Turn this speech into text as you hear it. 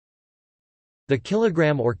The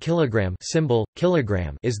kilogram or kilogram symbol,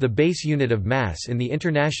 kilogram is the base unit of mass in the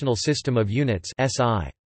International System of Units (SI).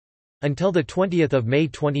 Until 20 May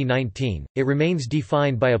 2019, it remains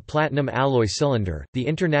defined by a platinum alloy cylinder, the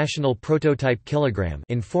International Prototype Kilogramme,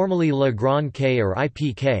 informally Le Grand K or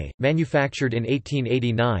IPK, manufactured in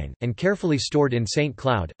 1889, and carefully stored in St.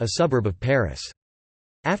 Cloud, a suburb of Paris.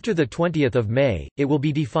 After 20 May, it will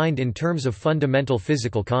be defined in terms of fundamental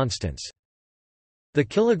physical constants. The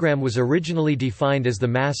kilogram was originally defined as the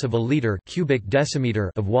mass of a liter cubic decimeter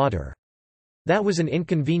of water. That was an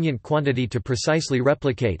inconvenient quantity to precisely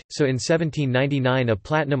replicate, so in 1799 a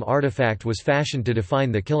platinum artifact was fashioned to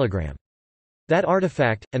define the kilogram. That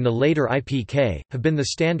artifact, and the later IPK, have been the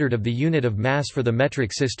standard of the unit of mass for the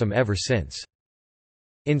metric system ever since.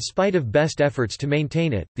 In spite of best efforts to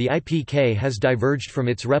maintain it, the IPK has diverged from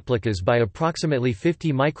its replicas by approximately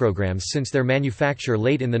 50 micrograms since their manufacture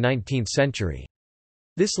late in the 19th century.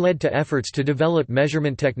 This led to efforts to develop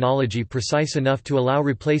measurement technology precise enough to allow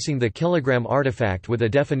replacing the kilogram artifact with a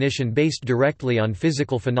definition based directly on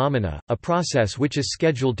physical phenomena, a process which is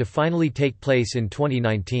scheduled to finally take place in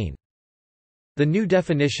 2019. The new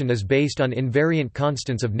definition is based on invariant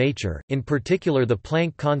constants of nature, in particular the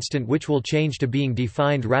Planck constant, which will change to being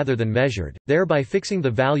defined rather than measured, thereby fixing the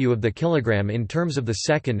value of the kilogram in terms of the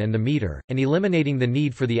second and the meter, and eliminating the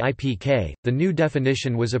need for the IPK. The new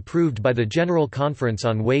definition was approved by the General Conference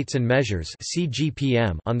on Weights and Measures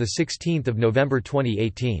 (CGPM) on 16 November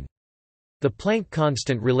 2018. The Planck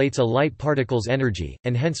constant relates a light particle's energy,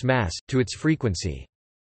 and hence mass, to its frequency.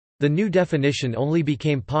 The new definition only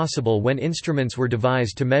became possible when instruments were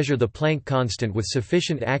devised to measure the Planck constant with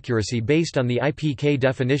sufficient accuracy based on the IPK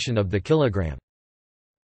definition of the kilogram.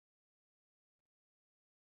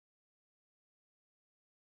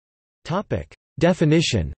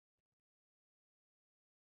 Definition.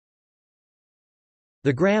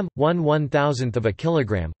 The gram, 1/1000th of a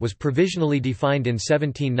kilogram, was provisionally defined in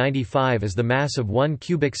 1795 as the mass of 1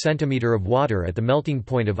 cubic centimeter of water at the melting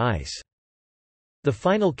point of ice. The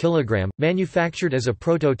final kilogram, manufactured as a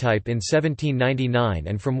prototype in 1799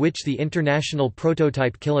 and from which the International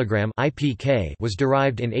Prototype Kilogramme (IPK) was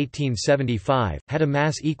derived in 1875, had a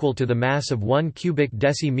mass equal to the mass of 1 cubic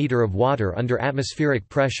decimeter of water under atmospheric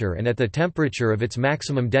pressure and at the temperature of its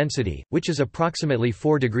maximum density, which is approximately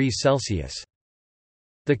 4 degrees Celsius.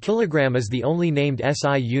 The kilogram is the only named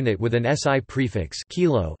SI unit with an SI prefix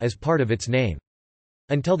kilo as part of its name.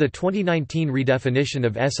 Until the 2019 redefinition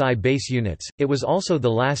of SI base units, it was also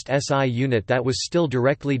the last SI unit that was still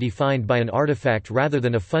directly defined by an artifact rather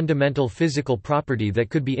than a fundamental physical property that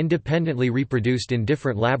could be independently reproduced in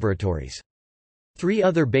different laboratories. 3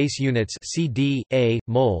 other base units CD, A,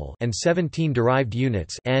 mol, and 17 derived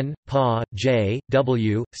units N, Pa, J,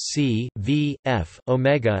 W, C, V, F,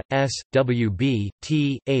 Omega, S, WB,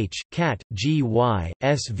 T, H, Cat, GY,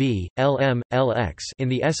 SV, LM, LX in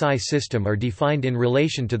the SI system are defined in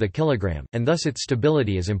relation to the kilogram, and thus its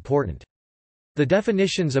stability is important. The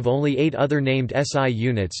definitions of only 8 other named SI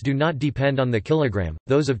units do not depend on the kilogram,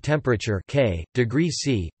 those of temperature K, degree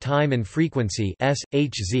C, time and frequency S,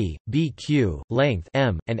 Hz, BQ, length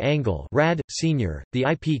m, and angle rad. Senior. The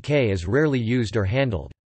IPK is rarely used or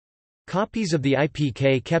handled. Copies of the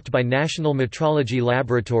IPK kept by national metrology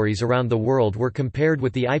laboratories around the world were compared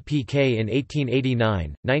with the IPK in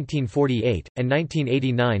 1889, 1948, and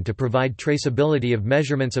 1989 to provide traceability of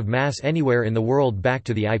measurements of mass anywhere in the world back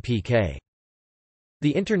to the IPK.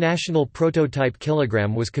 The International Prototype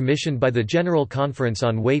Kilogramme was commissioned by the General Conference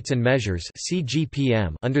on Weights and Measures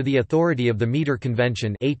 (CGPM) under the authority of the Meter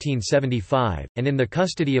Convention 1875, and in the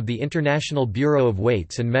custody of the International Bureau of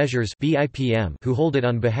Weights and Measures (BIPM), who hold it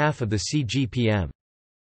on behalf of the CGPM.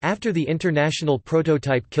 After the International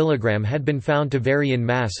Prototype Kilogramme had been found to vary in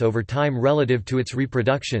mass over time relative to its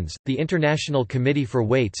reproductions, the International Committee for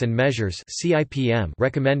Weights and Measures (CIPM)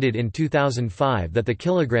 recommended in 2005 that the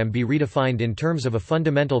kilogram be redefined in terms of a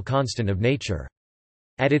fundamental constant of nature.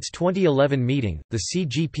 At its 2011 meeting, the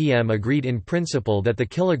CGPM agreed in principle that the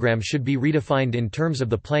kilogram should be redefined in terms of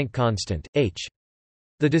the Planck constant, h.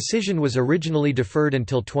 The decision was originally deferred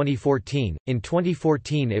until 2014. In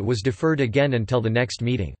 2014 it was deferred again until the next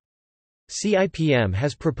meeting. CIPM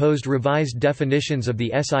has proposed revised definitions of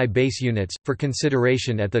the SI base units, for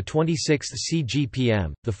consideration at the 26th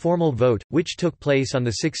CGPM. The formal vote, which took place on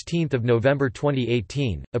 16 November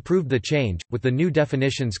 2018, approved the change, with the new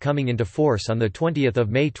definitions coming into force on 20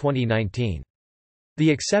 May 2019. The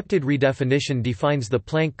accepted redefinition defines the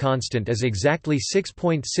Planck constant as exactly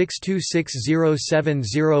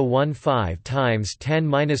 6.62607015 times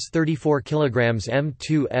 10⁻34 kilograms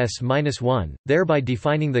m2s-1, thereby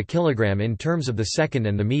defining the kilogram in terms of the second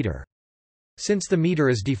and the meter. Since the meter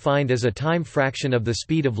is defined as a time fraction of the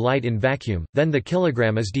speed of light in vacuum, then the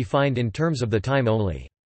kilogram is defined in terms of the time only.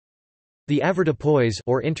 The avoirdupois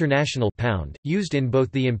or international pound, used in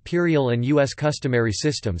both the imperial and US customary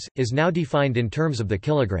systems, is now defined in terms of the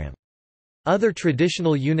kilogram. Other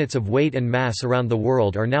traditional units of weight and mass around the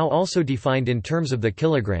world are now also defined in terms of the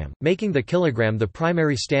kilogram, making the kilogram the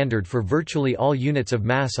primary standard for virtually all units of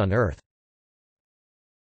mass on Earth.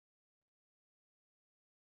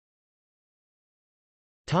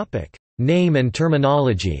 Name and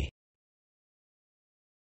terminology.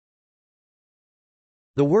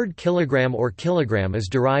 The word kilogram or kilogram is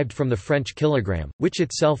derived from the French kilogramme, which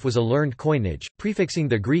itself was a learned coinage, prefixing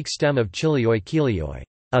the Greek stem of chilioi kilioi,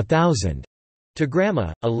 1,000, to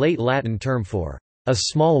gramma, a late Latin term for a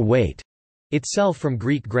small weight, itself from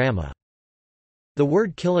Greek gramma. The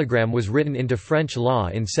word kilogram was written into French law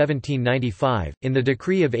in 1795, in the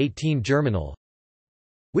Decree of 18 Germinal,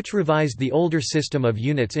 which revised the older system of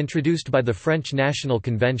units introduced by the French National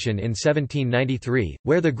Convention in 1793,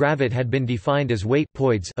 where the gravit had been defined as weight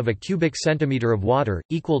poids of a cubic centimetre of water,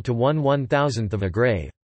 equal to 1/1000th of a grave.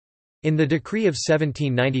 In the Decree of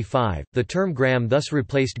 1795, the term gram thus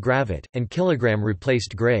replaced gravit, and kilogram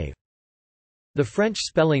replaced grave. The French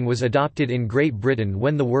spelling was adopted in Great Britain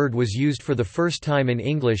when the word was used for the first time in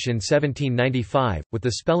English in 1795, with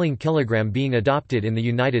the spelling kilogram being adopted in the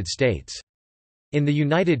United States. In the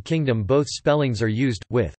United Kingdom both spellings are used,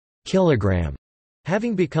 with kilogram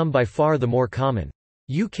having become by far the more common.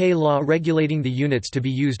 UK law regulating the units to be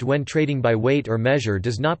used when trading by weight or measure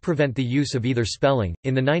does not prevent the use of either spelling.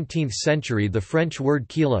 In the 19th century, the French word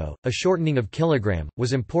kilo, a shortening of kilogram,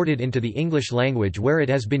 was imported into the English language where it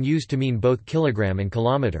has been used to mean both kilogram and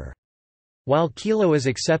kilometre. While kilo is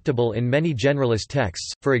acceptable in many generalist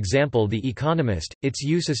texts, for example The Economist, its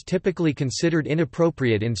use is typically considered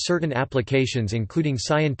inappropriate in certain applications including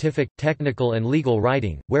scientific, technical and legal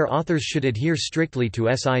writing, where authors should adhere strictly to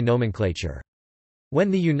SI nomenclature. When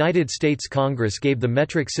the United States Congress gave the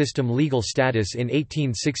metric system legal status in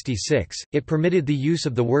 1866, it permitted the use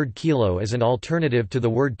of the word kilo as an alternative to the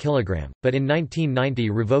word kilogram, but in 1990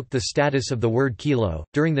 revoked the status of the word kilo.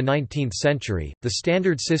 During the 19th century, the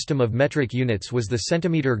standard system of metric units was the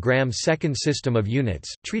centimeter-gram-second system of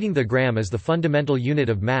units, treating the gram as the fundamental unit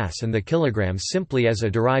of mass and the kilogram simply as a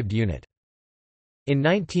derived unit. In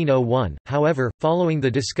 1901, however, following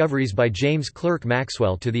the discoveries by James Clerk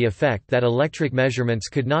Maxwell to the effect that electric measurements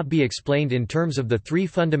could not be explained in terms of the three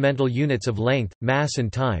fundamental units of length, mass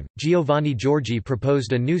and time, Giovanni Giorgi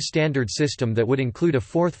proposed a new standard system that would include a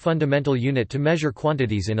fourth fundamental unit to measure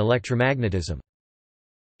quantities in electromagnetism.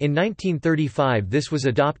 In 1935 this was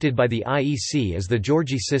adopted by the IEC as the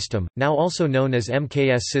Giorgi system, now also known as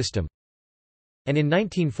MKS system. And in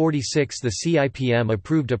 1946 the CIPM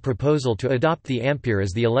approved a proposal to adopt the ampere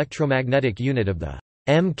as the electromagnetic unit of the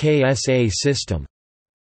MKSA system.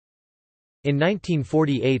 In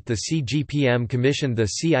 1948 the CGPM commissioned the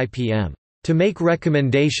CIPM to make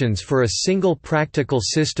recommendations for a single practical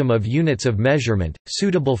system of units of measurement,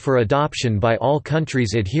 suitable for adoption by all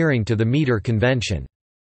countries adhering to the meter convention.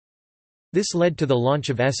 This led to the launch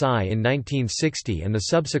of SI in 1960 and the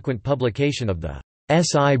subsequent publication of the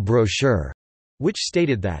SI brochure, which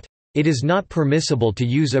stated that, "It is not permissible to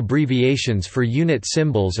use abbreviations for unit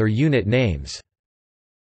symbols or unit names."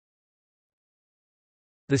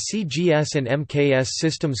 The CGS and MKS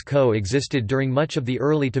systems co-existed during much of the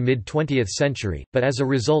early to mid-20th century, but as a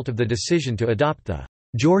result of the decision to adopt the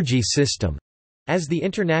Giorgi system as the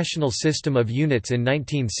international system of units in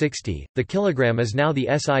 1960, the kilogram is now the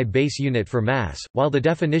SI base unit for mass, while the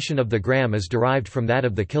definition of the gram is derived from that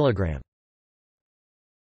of the kilogram.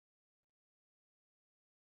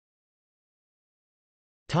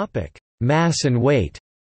 Mass and weight.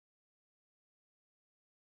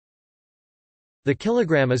 The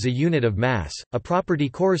kilogram is a unit of mass, a property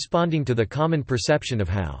corresponding to the common perception of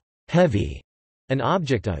how heavy an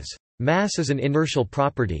object is. Mass is an inertial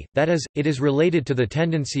property, that is, it is related to the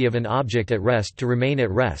tendency of an object at rest to remain at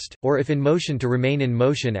rest, or if in motion to remain in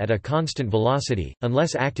motion at a constant velocity,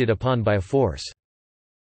 unless acted upon by a force.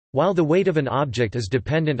 While the weight of an object is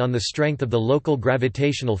dependent on the strength of the local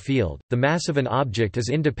gravitational field, the mass of an object is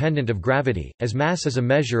independent of gravity, as mass is a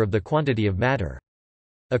measure of the quantity of matter.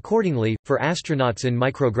 Accordingly, for astronauts in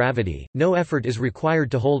microgravity, no effort is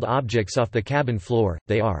required to hold objects off the cabin floor,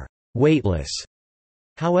 they are weightless.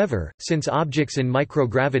 However, since objects in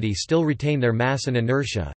microgravity still retain their mass and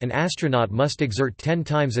inertia, an astronaut must exert 10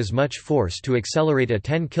 times as much force to accelerate a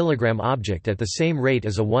 10 kg object at the same rate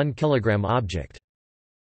as a 1 kg object.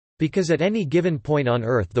 Because at any given point on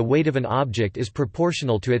Earth the weight of an object is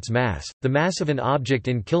proportional to its mass, the mass of an object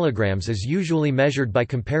in kilograms is usually measured by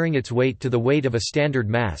comparing its weight to the weight of a standard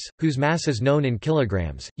mass, whose mass is known in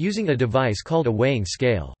kilograms, using a device called a weighing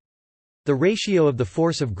scale. The ratio of the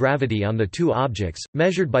force of gravity on the two objects,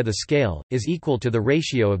 measured by the scale, is equal to the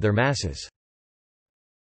ratio of their masses.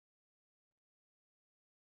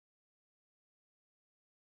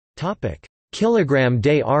 Kilogram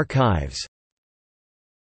Day archives.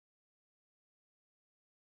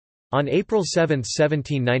 On April 7,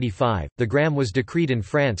 1795, the gram was decreed in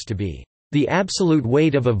France to be the absolute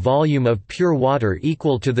weight of a volume of pure water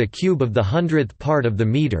equal to the cube of the 100th part of the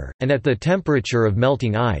meter, and at the temperature of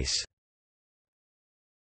melting ice.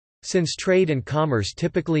 Since trade and commerce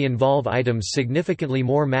typically involve items significantly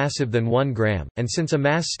more massive than 1 gram, and since a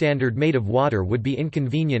mass standard made of water would be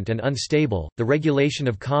inconvenient and unstable, the regulation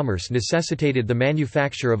of commerce necessitated the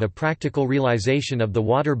manufacture of a practical realization of the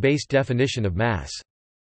water-based definition of mass.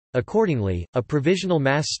 Accordingly, a provisional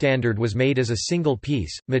mass standard was made as a single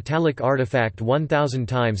piece, metallic artifact 1,000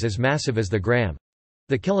 times as massive as the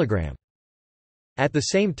gram—the kilogram. At the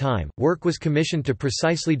same time, work was commissioned to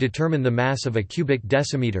precisely determine the mass of a cubic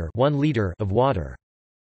decimeter 1 liter of water.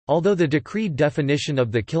 Although the decreed definition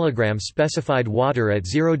of the kilogram specified water at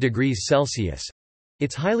 0 degrees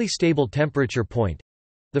Celsius—its highly stable temperature point,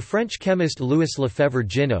 the French chemist Louis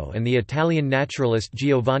Lefebvre-Ginot and the Italian naturalist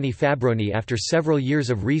Giovanni Fabbroni after several years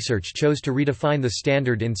of research chose to redefine the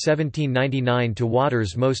standard in 1799 to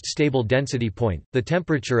water's most stable density point, the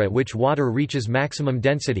temperature at which water reaches maximum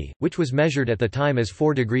density, which was measured at the time as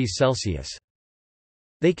 4 degrees Celsius.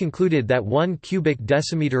 They concluded that 1 cubic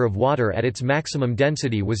decimeter of water at its maximum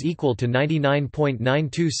density was equal to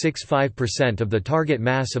 99.9265% of the target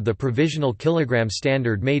mass of the provisional kilogram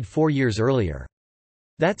standard made 4 years earlier.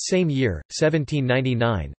 That same year,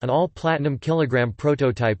 1799, an all-platinum kilogram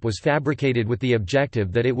prototype was fabricated with the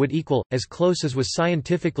objective that it would equal, as close as was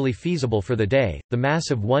scientifically feasible for the day, the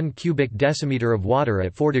mass of 1 cubic decimeter of water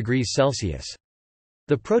at 4 degrees Celsius.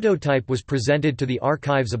 The prototype was presented to the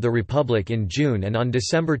Archives of the Republic in June, and on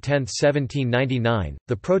December 10, 1799,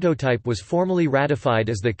 the prototype was formally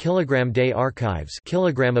ratified as the Kilogram Day Archives,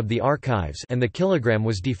 kilogram of the archives, and the kilogram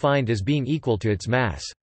was defined as being equal to its mass.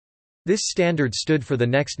 This standard stood for the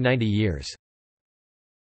next 90 years.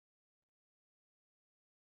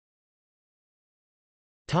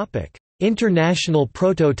 International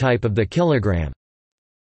prototype of the kilogram.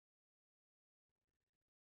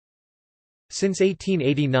 Since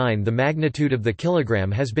 1889 the magnitude of the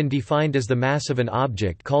kilogram has been defined as the mass of an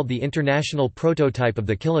object called the International Prototype of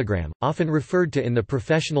the Kilogram, often referred to in the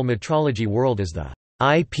professional metrology world as the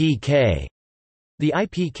IPK. The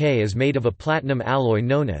IPK is made of a platinum alloy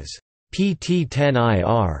known as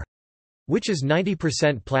PT10IR, which is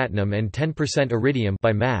 90% platinum and 10% iridium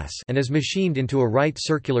by mass, and is machined into a right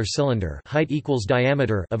circular cylinder, height equals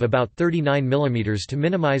diameter, of about 39 mm to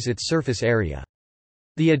minimize its surface area.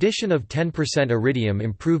 The addition of 10% iridium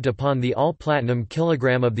improved upon the all-platinum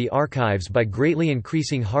kilogram of the archives by greatly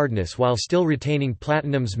increasing hardness while still retaining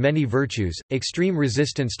platinum's many virtues: extreme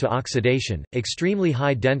resistance to oxidation, extremely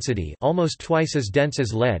high density, almost twice as dense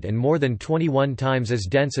as lead and more than 21 times as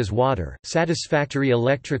dense as water, satisfactory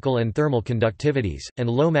electrical and thermal conductivities, and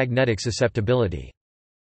low magnetic susceptibility.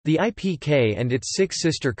 The IPK and its 6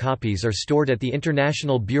 sister copies are stored at the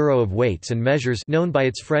International Bureau of Weights and Measures, known by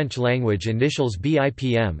its French language initials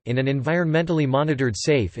BIPM, in an environmentally monitored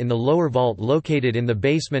safe in the lower vault located in the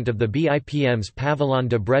basement of the BIPM's Pavillon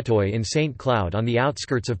de Breteuil in St. Cloud on the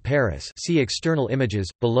outskirts of Paris. See external images,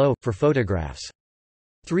 below, for photographs.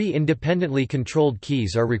 3 independently controlled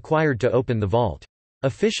keys are required to open the vault.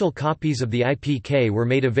 Official copies of the IPK were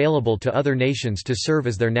made available to other nations to serve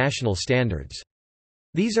as their national standards.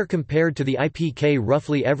 These are compared to the IPK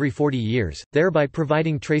roughly every 40 years, thereby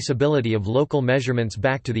providing traceability of local measurements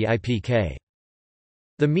back to the IPK.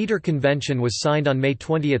 The meter convention was signed on May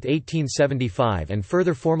 20, 1875 and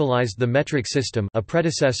further formalized the metric system, a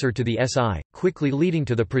predecessor to the SI, quickly leading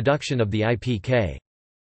to the production of the IPK.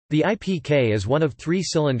 The IPK is one of 3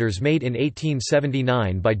 cylinders made in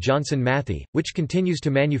 1879 by Johnson Matthey, which continues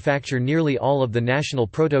to manufacture nearly all of the national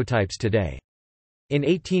prototypes today. In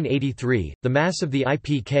 1883, the mass of the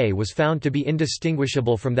IPK was found to be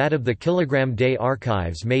indistinguishable from that of the Kilogram Day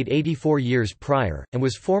Archives made 84 years prior, and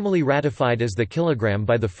was formally ratified as the kilogram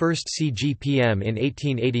by the first CGPM in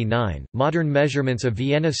 1889. Modern measurements of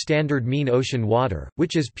Vienna Standard Mean Ocean Water,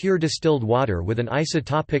 which is pure distilled water with an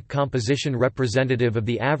isotopic composition representative of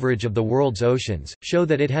the average of the world's oceans, show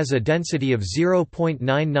that it has a density of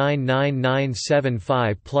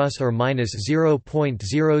 0.999975 plus or minus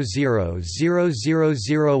 0.000000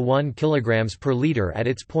 0.001 kilograms per liter at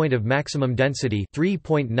its point of maximum density,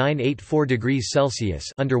 3.984 degrees Celsius,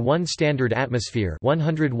 under 1 standard atmosphere,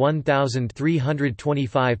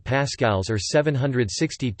 101,325 pascals or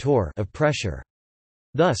 760 torr of pressure.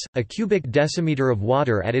 Thus, a cubic decimeter of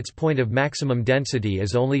water at its point of maximum density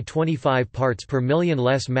is only 25 parts per million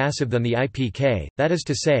less massive than the IPK, that is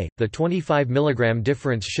to say, the 25 mg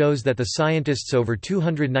difference shows that the scientists over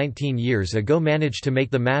 219 years ago managed to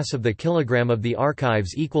make the mass of the kilogram of the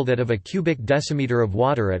archives equal that of a cubic decimeter of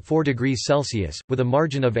water at 4 degrees Celsius, with a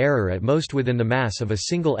margin of error at most within the mass of a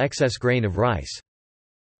single excess grain of rice.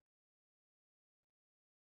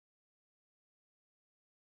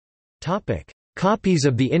 Copies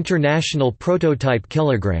of the International Prototype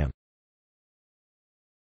Kilogramme.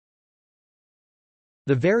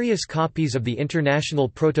 The various copies of the International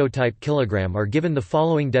Prototype Kilogramme are given the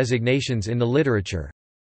following designations in the literature.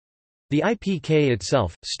 The IPK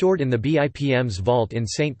itself, stored in the BIPM's vault in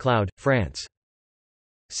St. Cloud, France.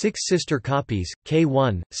 6 sister copies,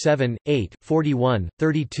 K1, 7, 8, 41,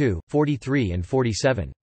 32, 43 and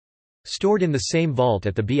 47. Stored in the same vault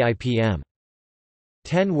at the BIPM.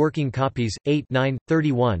 10 working copies, 8, 9,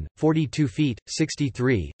 31, 42 feet,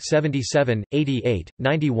 63, 77, 88,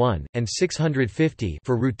 91, and 650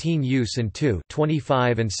 for routine use and 2,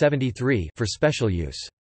 25 and 73 for special use.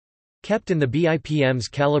 Kept in the BIPM's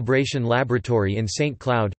calibration laboratory in St.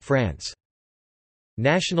 Cloud, France.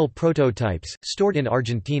 National prototypes, stored in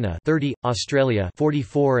Argentina 30, Australia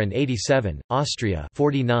 44 and 87, Austria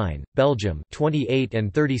 49, Belgium 28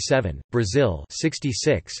 and 37, Brazil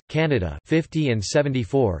 66, Canada 50 and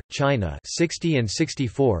 74, China 60 and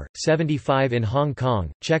 64, 75 in Hong Kong,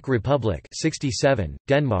 Czech Republic 67,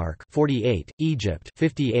 Denmark 48, Egypt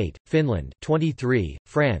 58, Finland 23,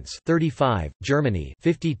 France 35, Germany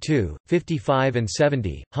 52, 55 and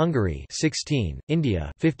 70, Hungary 16, India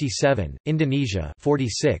 57, Indonesia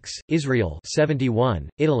 46, Israel 71,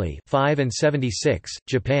 Italy 5 and 76,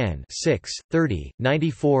 Japan 6, 30,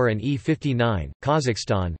 94 and E59,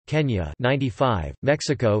 Kazakhstan, Kenya 95,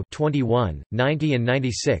 Mexico 21, 90 and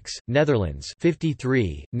 96, Netherlands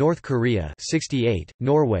 53, North Korea 68,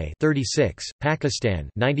 Norway 36, Pakistan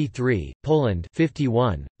 93, Poland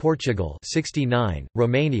 51, Portugal 69,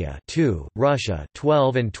 Romania 2, Russia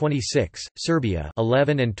 12 and 26, Serbia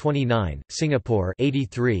 11 and 29, Singapore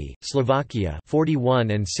 83, Slovakia 41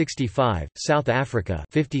 and 65, South Africa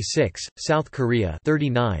 56, South Korea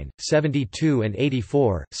 39, 72 and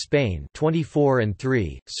 84, Spain 24 and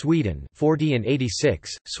 3, Sweden 40 and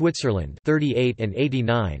 86, Switzerland 38 and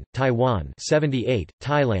 89, Taiwan 78,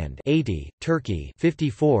 Thailand 80, Turkey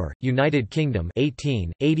 54, United Kingdom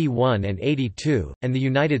 18, 81 and 82, and the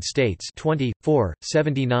United States 24,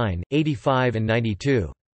 79, 85 and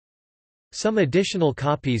 92. Some additional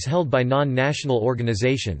copies held by non-national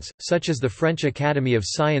organizations, such as the French Academy of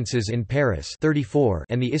Sciences in Paris 34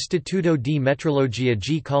 and the Istituto di Metrologia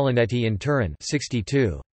G. Colonetti in Turin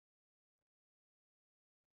 62.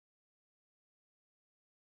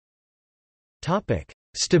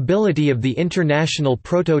 Stability of the International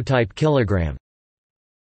Prototype Kilogramme.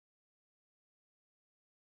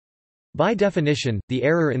 By definition, the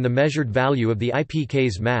error in the measured value of the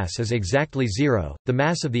IPK's mass is exactly zero, the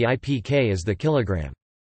mass of the IPK is the kilogram.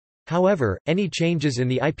 However, any changes in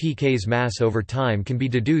the IPK's mass over time can be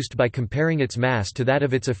deduced by comparing its mass to that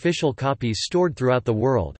of its official copies stored throughout the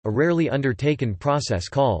world, a rarely undertaken process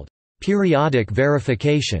called periodic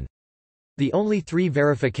verification. The only 3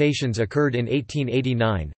 verifications occurred in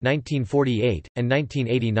 1889, 1948, and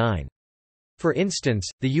 1989. For instance,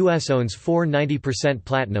 the U.S. owns 4 90%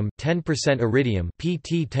 platinum, 10% iridium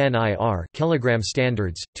 (PT10IR) kilogram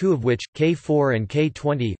standards, 2 of which, K4 and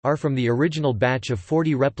K20, are from the original batch of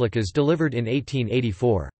 40 replicas delivered in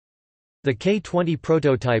 1884. The K20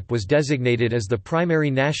 prototype was designated as the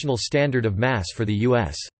primary national standard of mass for the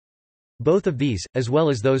U.S. Both of these, as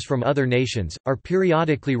well as those from other nations, are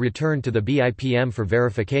periodically returned to the BIPM for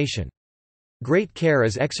verification. Great care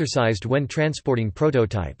is exercised when transporting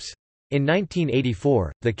prototypes. In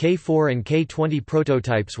 1984, the K4 and K20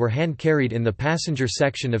 prototypes were hand-carried in the passenger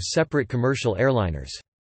section of separate commercial airliners.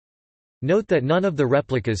 Note that none of the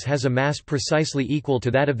replicas has a mass precisely equal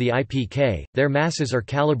to that of the IPK, their masses are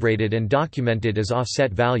calibrated and documented as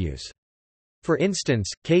offset values. For instance,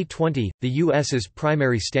 K20, the U.S.'s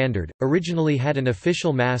primary standard, originally had an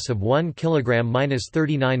official mass of 1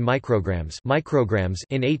 kg-39 micrograms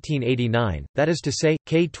in 1889, that is to say,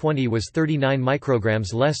 K20 was 39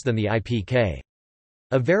 micrograms less than the IPK.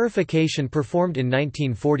 A verification performed in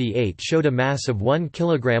 1948 showed a mass of 1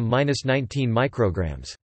 kg-19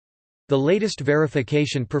 micrograms. The latest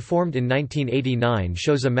verification performed in 1989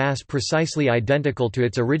 shows a mass precisely identical to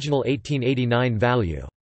its original 1889 value.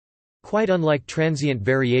 Quite unlike transient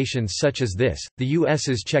variations such as this, the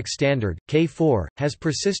US's Czech standard, K4, has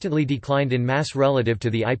persistently declined in mass relative to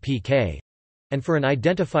the IPK. And for an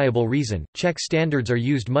identifiable reason, Czech standards are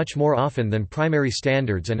used much more often than primary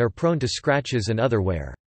standards and are prone to scratches and other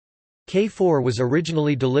wear. K4 was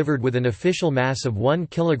originally delivered with an official mass of 1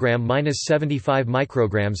 kg - 75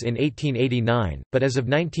 micrograms in 1889, but as of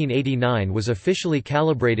 1989 was officially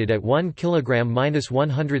calibrated at 1 kg -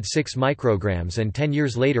 106 micrograms and 10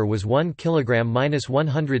 years later was 1 kg -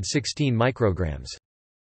 116 micrograms.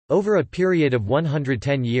 Over a period of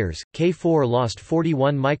 110 years, K4 lost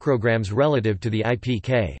 41 micrograms relative to the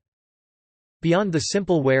IPK. Beyond the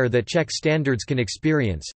simple wear that Czech standards can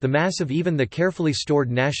experience, the mass of even the carefully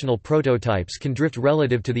stored national prototypes can drift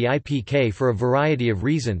relative to the IPK for a variety of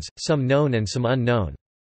reasons, some known and some unknown.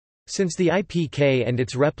 Since the IPK and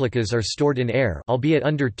its replicas are stored in air, albeit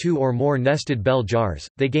under 2 or more nested bell jars,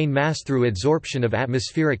 they gain mass through adsorption of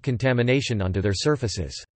atmospheric contamination onto their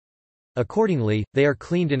surfaces. Accordingly, they are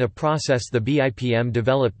cleaned in a process the BIPM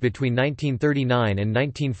developed between 1939 and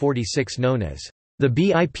 1946 known as the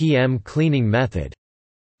BIPM cleaning method,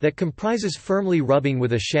 that comprises firmly rubbing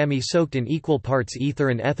with a chamois soaked in equal parts ether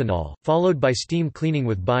and ethanol, followed by steam cleaning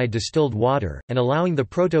with distilled water, and allowing the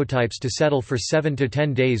prototypes to settle for 7 to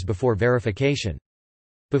 10 days before verification.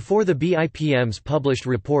 Before the BIPM's published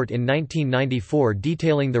report in 1994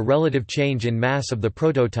 detailing the relative change in mass of the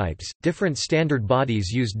prototypes, different standard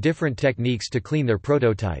bodies used different techniques to clean their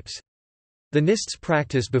prototypes. The NIST's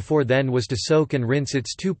practice before then was to soak and rinse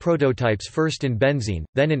its 2 prototypes first in benzene,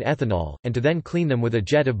 then in ethanol, and to then clean them with a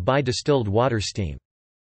jet of distilled water steam.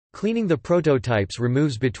 Cleaning the prototypes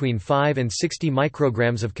removes between 5 and 60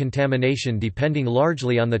 micrograms of contamination depending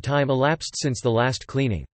largely on the time elapsed since the last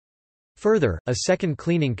cleaning. Further, a second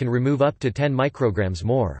cleaning can remove up to 10 micrograms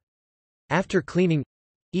more. After cleaning,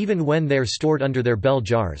 even when they are stored under their bell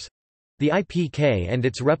jars, the IPK and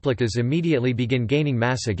its replicas immediately begin gaining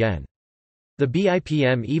mass again. The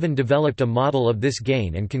BIPM even developed a model of this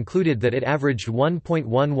gain and concluded that it averaged 1.11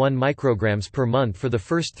 micrograms per month for the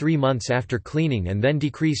first 3 months after cleaning and then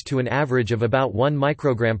decreased to an average of about 1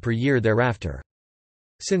 microgram per year thereafter.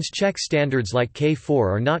 Since Czech standards like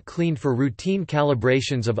K4 are not cleaned for routine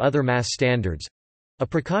calibrations of other mass standards—a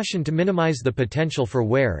precaution to minimize the potential for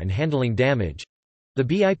wear and handling damage—the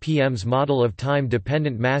BIPM's model of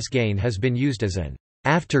time-dependent mass gain has been used as an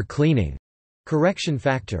after-cleaning correction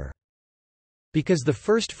factor. Because the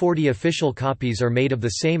first 40 official copies are made of the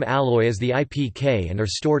same alloy as the IPK and are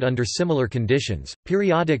stored under similar conditions,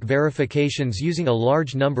 periodic verifications using a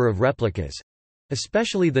large number of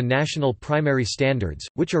replicas—especially the national primary standards,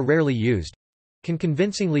 which are rarely used—can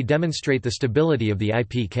convincingly demonstrate the stability of the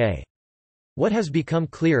IPK. What has become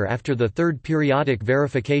clear after the third periodic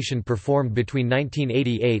verification performed between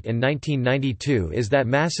 1988 and 1992 is that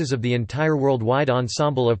masses of the entire worldwide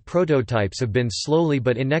ensemble of prototypes have been slowly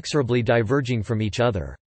but inexorably diverging from each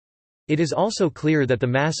other. It is also clear that the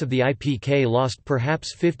mass of the IPK lost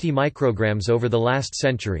perhaps 50 micrograms over the last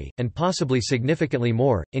century, and possibly significantly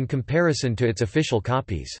more, in comparison to its official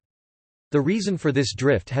copies. The reason for this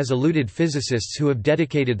drift has eluded physicists who have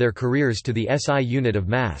dedicated their careers to the SI unit of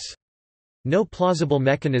mass. No plausible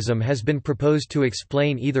mechanism has been proposed to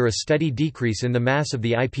explain either a steady decrease in the mass of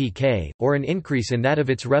the IPK, or an increase in that of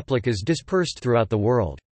its replicas dispersed throughout the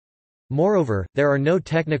world. Moreover, there are no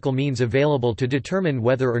technical means available to determine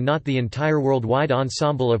whether or not the entire worldwide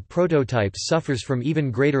ensemble of prototypes suffers from even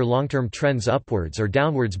greater long-term trends upwards or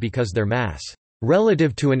downwards because their mass,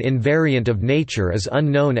 relative to an invariant of nature, is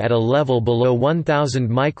unknown at a level below 1000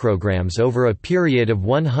 micrograms over a period of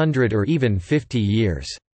 100 or even 50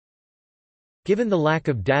 years. Given the lack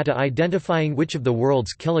of data identifying which of the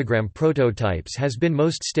world's kilogram prototypes has been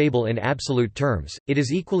most stable in absolute terms, it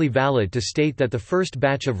is equally valid to state that the first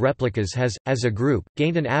batch of replicas has, as a group,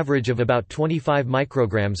 gained an average of about 25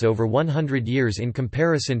 micrograms over 100 years in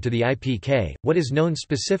comparison to the IPK. What is known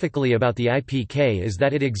specifically about the IPK is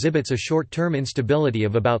that it exhibits a short-term instability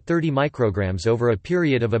of about 30 micrograms over a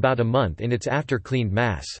period of about a month in its after-cleaned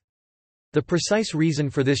mass. The precise reason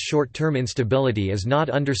for this short-term instability is not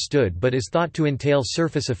understood but is thought to entail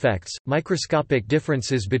surface effects, microscopic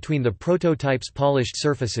differences between the prototype's polished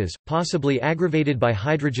surfaces, possibly aggravated by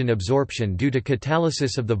hydrogen absorption due to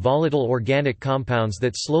catalysis of the volatile organic compounds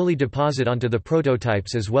that slowly deposit onto the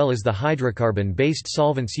prototypes, as well as the hydrocarbon-based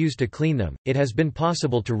solvents used to clean them. It has been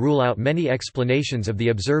possible to rule out many explanations of the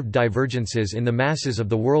observed divergences in the masses of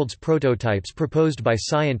the world's prototypes proposed by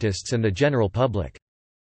scientists and the general public.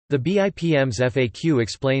 The BIPM's FAQ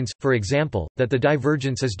explains, for example, that the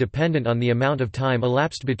divergence is dependent on the amount of time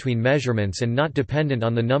elapsed between measurements and not dependent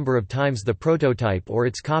on the number of times the prototype or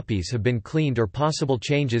its copies have been cleaned or possible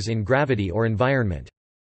changes in gravity or environment.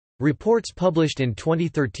 Reports published in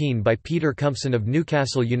 2013 by Peter Kumpson of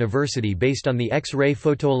Newcastle University based on the X-ray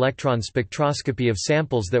photoelectron spectroscopy of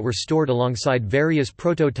samples that were stored alongside various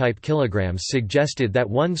prototype kilograms suggested that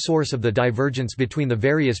one source of the divergence between the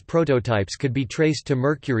various prototypes could be traced to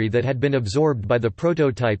mercury that had been absorbed by the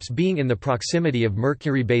prototypes being in the proximity of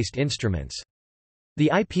mercury-based instruments.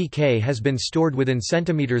 The IPK has been stored within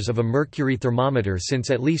centimeters of a mercury thermometer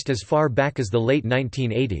since at least as far back as the late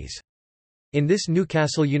 1980s. In this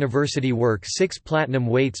Newcastle University work, 6 platinum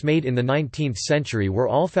weights made in the 19th century were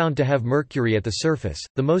all found to have mercury at the surface,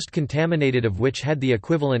 the most contaminated of which had the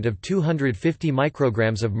equivalent of 250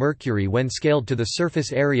 micrograms of mercury when scaled to the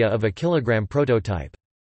surface area of a kilogram prototype.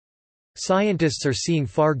 Scientists are seeing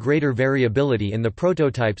far greater variability in the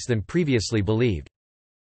prototypes than previously believed.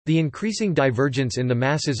 The increasing divergence in the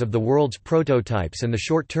masses of the world's prototypes and the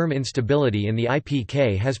short-term instability in the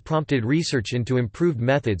IPK has prompted research into improved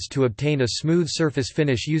methods to obtain a smooth surface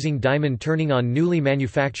finish using diamond turning on newly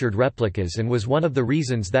manufactured replicas and was one of the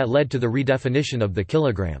reasons that led to the redefinition of the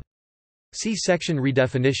kilogram. See section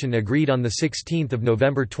Redefinition agreed on 16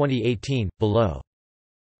 November 2018, below.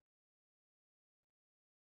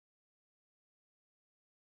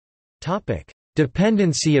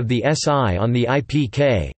 Dependency of the SI on the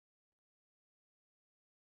IPK.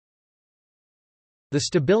 The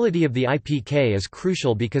stability of the IPK is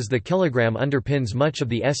crucial because the kilogram underpins much of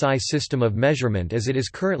the SI system of measurement as it is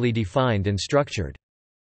currently defined and structured.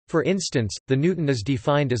 For instance, the Newton is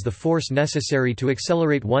defined as the force necessary to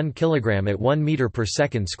accelerate 1 kilogram at 1 meter per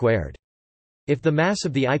second squared. If the mass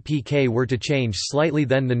of the IPK were to change slightly,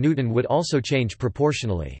 then the Newton would also change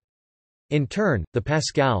proportionally. In turn, the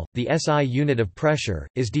Pascal, the SI unit of pressure,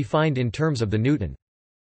 is defined in terms of the Newton.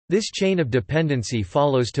 This chain of dependency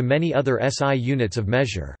follows to many other SI units of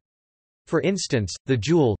measure. For instance, the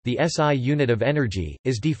joule, the SI unit of energy,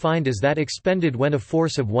 is defined as that expended when a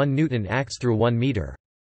force of 1 Newton acts through 1 meter.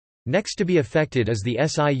 Next to be affected is the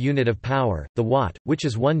SI unit of power, the watt, which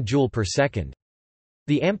is 1 joule per second.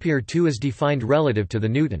 The ampere too is defined relative to the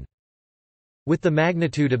Newton. With the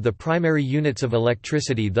magnitude of the primary units of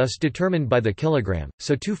electricity thus determined by the kilogram,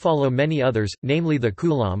 so too follow many others, namely the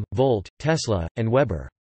coulomb, volt, Tesla, and Weber.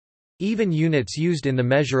 Even units used in the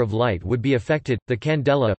measure of light would be affected. The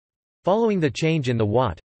candela, following the change in the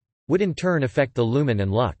watt, would in turn affect the lumen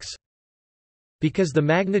and lux. Because the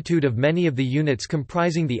magnitude of many of the units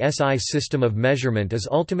comprising the SI system of measurement is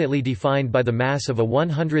ultimately defined by the mass of a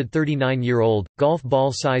 139-year-old, golf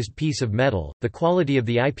ball-sized piece of metal, the quality of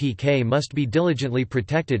the IPK must be diligently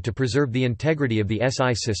protected to preserve the integrity of the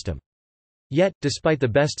SI system. Yet, despite the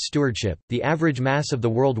best stewardship, the average mass of the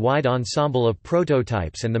worldwide ensemble of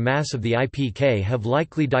prototypes and the mass of the IPK have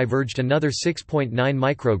likely diverged another 6.9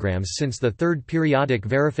 micrograms since the third periodic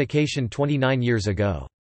verification 29 years ago.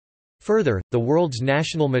 Further, the world's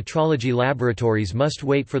national metrology laboratories must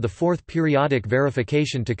wait for the fourth periodic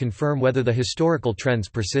verification to confirm whether the historical trends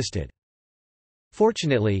persisted.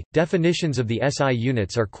 Fortunately, definitions of the SI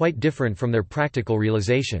units are quite different from their practical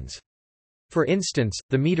realizations. For instance,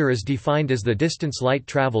 the meter is defined as the distance light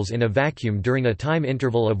travels in a vacuum during a time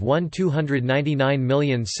interval of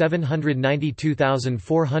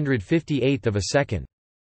 1,299,792,458 of a second.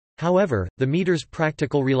 However, the meter's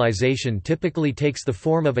practical realization typically takes the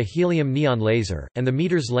form of a helium neon laser, and the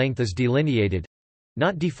meter's length is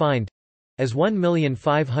delineated—not defined—as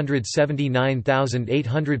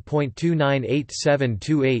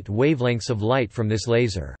 1,579,800.298728 wavelengths of light from this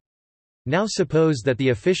laser. Now suppose that the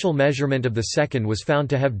official measurement of the second was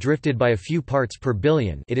found to have drifted by a few parts per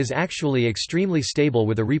billion. It is actually extremely stable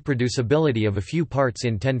with a reproducibility of a few parts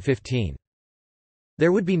in 1015.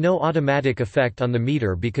 There would be no automatic effect on the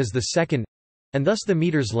meter because the second, and thus the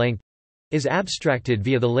meter's length, is abstracted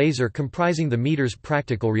via the laser comprising the meter's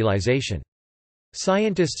practical realization.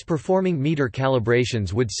 Scientists performing meter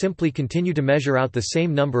calibrations would simply continue to measure out the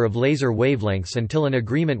same number of laser wavelengths until an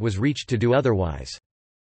agreement was reached to do otherwise.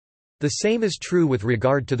 The same is true with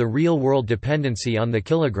regard to the real-world dependency on the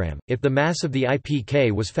kilogram. If the mass of the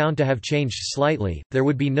IPK was found to have changed slightly, there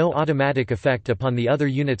would be no automatic effect upon the other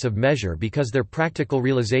units of measure because their practical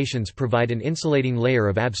realizations provide an insulating layer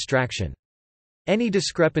of abstraction. Any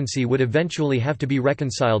discrepancy would eventually have to be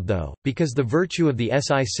reconciled though, because the virtue of the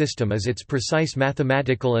SI system is its precise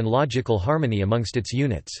mathematical and logical harmony amongst its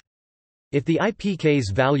units. If the IPK's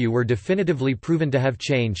value were definitively proven to have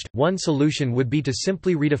changed, one solution would be to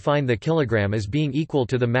simply redefine the kilogram as being equal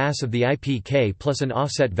to the mass of the IPK plus an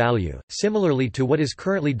offset value, similarly to what is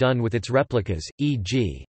currently done with its replicas,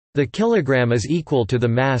 e.g. the kilogram is equal to the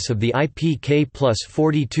mass of the IPK plus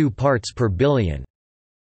 42 parts per billion,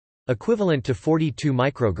 equivalent to 42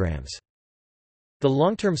 micrograms. The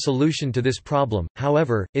long-term solution to this problem,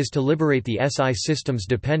 however, is to liberate the SI system's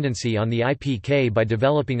dependency on the IPK by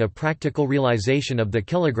developing a practical realization of the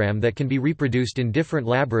kilogram that can be reproduced in different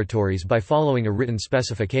laboratories by following a written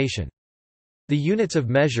specification. The units of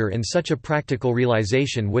measure in such a practical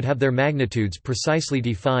realization would have their magnitudes precisely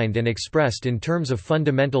defined and expressed in terms of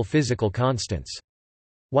fundamental physical constants.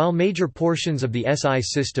 While major portions of the SI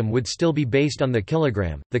system would still be based on the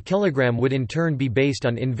kilogram would in turn be based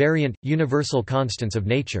on invariant, universal constants of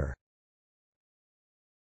nature.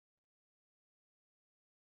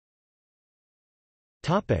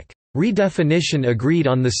 Redefinition agreed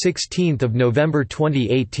on 16 November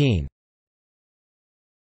 2018.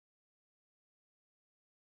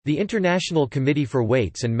 The International Committee for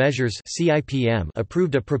Weights and Measures (CIPM)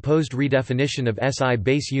 approved a proposed redefinition of SI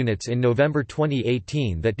base units in November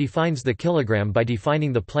 2018 that defines the kilogram by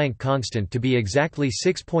defining the Planck constant to be exactly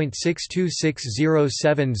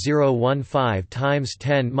 6.6260715 times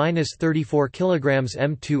 10⁻34 kilograms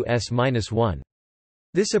m2s-1.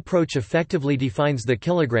 This approach effectively defines the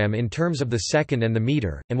kilogram in terms of the second and the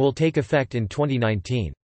meter, and will take effect in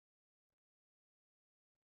 2019.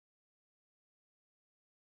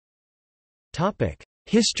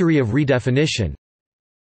 History of redefinition.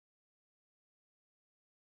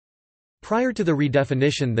 Prior to the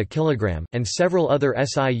redefinition, the kilogram, and several other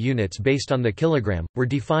SI units based on the kilogram, were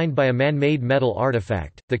defined by a man-made metal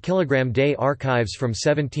artifact, the Kilogram Day Archives from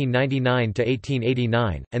 1799 to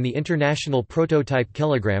 1889, and the International Prototype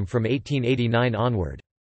Kilogram from 1889 onward.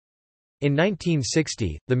 In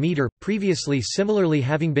 1960, the meter, previously similarly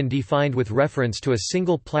having been defined with reference to a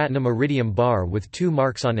single platinum iridium bar with 2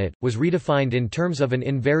 marks on it, was redefined in terms of an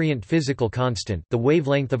invariant physical constant, the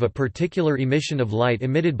wavelength of a particular emission of light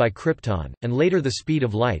emitted by krypton, and later the speed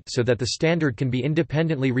of light, so that the standard can be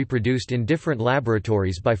independently reproduced in different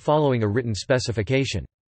laboratories by following a written specification.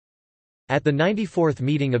 At the 94th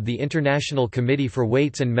meeting of the International Committee for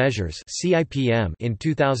Weights and Measures (CIPM) in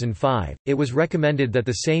 2005, it was recommended that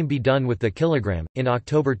the same be done with the kilogram. In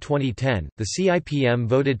October 2010, the CIPM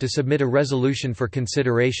voted to submit a resolution for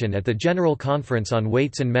consideration at the General Conference on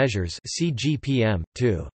Weights and Measures (CGPM)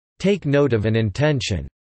 to take note of an intention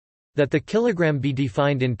that the kilogram be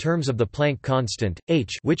defined in terms of the Planck constant,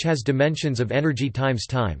 h, which has dimensions of energy times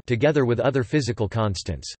time, together with other physical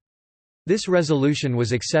constants. This resolution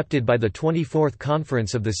was accepted by the 24th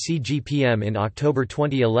Conference of the CGPM in October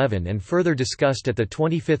 2011 and further discussed at the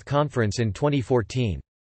 25th Conference in 2014.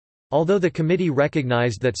 Although the committee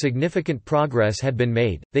recognized that significant progress had been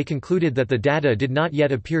made, they concluded that the data did not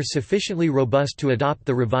yet appear sufficiently robust to adopt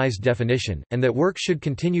the revised definition, and that work should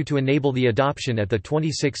continue to enable the adoption at the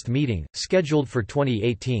 26th meeting, scheduled for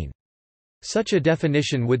 2018. Such a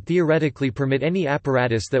definition would theoretically permit any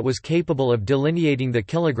apparatus that was capable of delineating the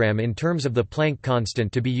kilogram in terms of the Planck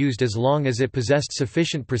constant to be used as long as it possessed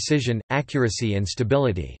sufficient precision, accuracy and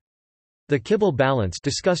stability. The Kibble balance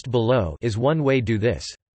discussed below is one way to do this.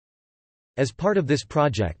 As part of this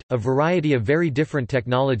project, a variety of very different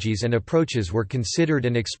technologies and approaches were considered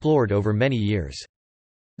and explored over many years.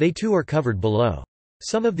 They too are covered below.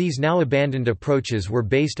 Some of these now abandoned approaches were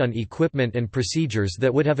based on equipment and procedures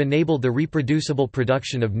that would have enabled the reproducible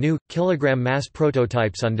production of new, kilogram mass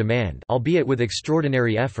prototypes on demand, albeit with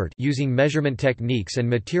extraordinary effort, using measurement techniques and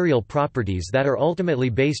material properties that are ultimately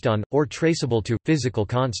based on, or traceable to, physical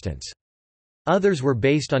constants. Others were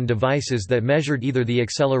based on devices that measured either the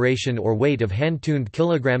acceleration or weight of hand-tuned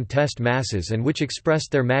kilogram test masses and which expressed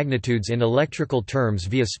their magnitudes in electrical terms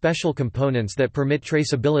via special components that permit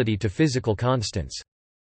traceability to physical constants.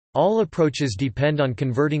 All approaches depend on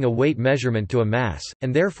converting a weight measurement to a mass,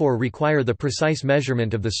 and therefore require the precise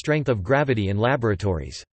measurement of the strength of gravity in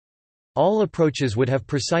laboratories. All approaches would have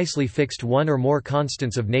precisely fixed one or more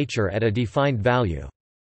constants of nature at a defined value.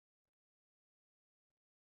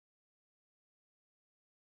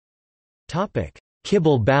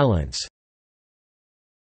 Kibble balance.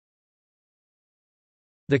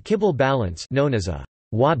 The Kibble balance, known as a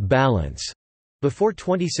Watt balance, before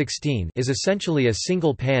 2016, is essentially a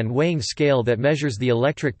single pan weighing scale that measures the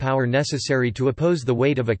electric power necessary to oppose the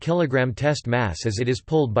weight of a kilogram test mass as it is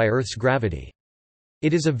pulled by Earth's gravity.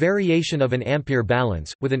 It is a variation of an Ampere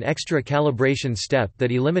balance, with an extra calibration step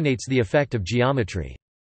that eliminates the effect of geometry.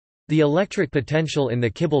 The electric potential in the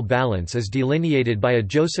Kibble balance is delineated by a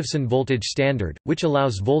Josephson voltage standard, which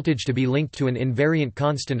allows voltage to be linked to an invariant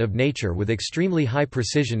constant of nature with extremely high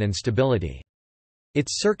precision and stability.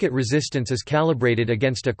 Its circuit resistance is calibrated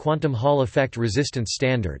against a quantum Hall effect resistance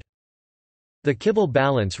standard. The Kibble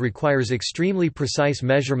balance requires extremely precise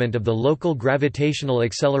measurement of the local gravitational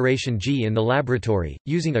acceleration g in the laboratory,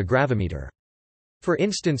 using a gravimeter. For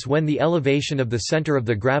instance, when the elevation of the center of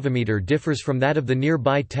the gravimeter differs from that of the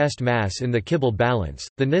nearby test mass in the Kibble balance,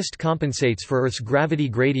 the NIST compensates for Earth's gravity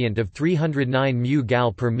gradient of 309 μ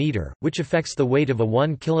gal per meter, which affects the weight of a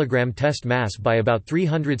 1 kg test mass by about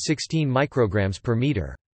 316 micrograms per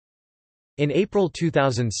meter. In April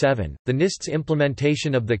 2007, the NIST's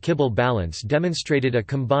implementation of the Kibble balance demonstrated a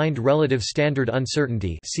combined relative standard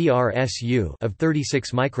uncertainty (CRSU) of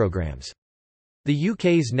 36 micrograms. The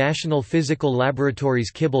UK's National Physical Laboratories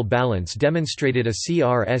Kibble balance demonstrated a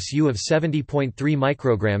CRSU of 70.3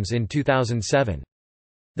 micrograms in 2007.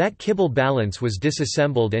 That Kibble balance was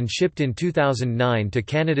disassembled and shipped in 2009 to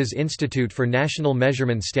Canada's Institute for National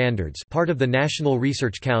Measurement Standards, part of the National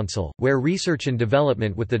Research Council, where research and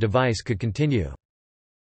development with the device could continue.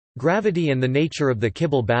 Gravity and the nature of the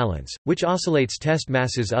Kibble balance, which oscillates test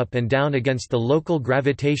masses up and down against the local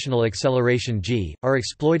gravitational acceleration g, are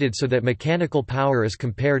exploited so that mechanical power is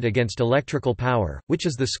compared against electrical power, which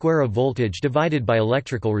is the square of voltage divided by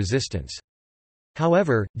electrical resistance.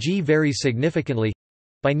 However, g varies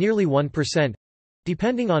significantly—by nearly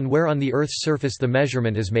 1%—depending on where on the Earth's surface the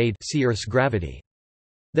measurement is made, see Earth's gravity.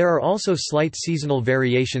 There are also slight seasonal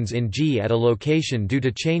variations in g at a location due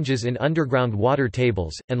to changes in underground water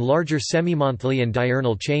tables, and larger semi-monthly and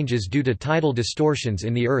diurnal changes due to tidal distortions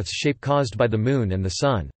in the Earth's shape caused by the Moon and the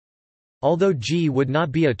Sun. Although g would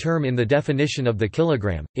not be a term in the definition of the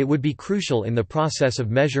kilogram, it would be crucial in the process of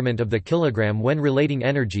measurement of the kilogram when relating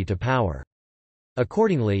energy to power.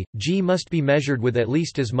 Accordingly, g must be measured with at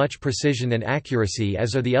least as much precision and accuracy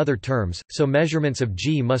as are the other terms, so measurements of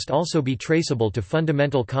g must also be traceable to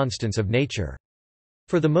fundamental constants of nature.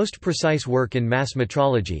 For the most precise work in mass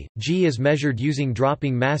metrology, g is measured using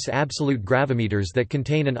dropping mass absolute gravimeters that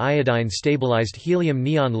contain an iodine-stabilized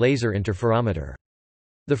helium-neon laser interferometer.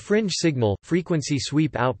 The fringe signal, frequency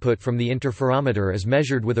sweep output from the interferometer is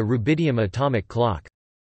measured with a rubidium atomic clock.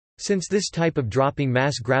 Since this type of dropping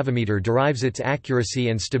mass gravimeter derives its accuracy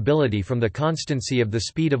and stability from the constancy of the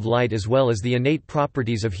speed of light as well as the innate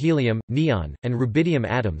properties of helium, neon, and rubidium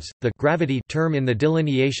atoms, the gravity term in the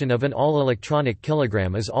delineation of an all-electronic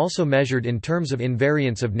kilogram is also measured in terms of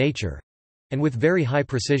invariance of nature—and with very high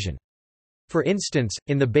precision. For instance,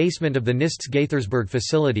 in the basement of the NIST's Gaithersburg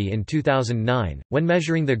facility in 2009, when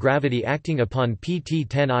measuring the gravity acting upon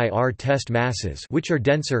PT10IR test masses, which are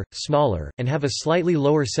denser, smaller, and have a slightly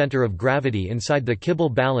lower center of gravity inside the Kibble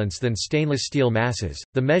balance than stainless steel masses,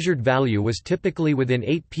 the measured value was typically within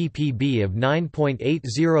 8 ppb of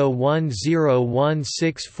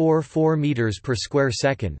 9.801016444 meters per square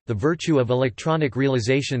second. The virtue of electronic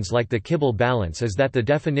realizations like the Kibble balance is that the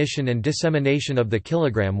definition and dissemination of the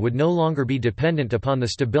kilogram would no longer be dependent upon the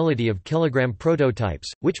stability of kilogram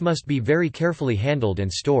prototypes, which must be very carefully handled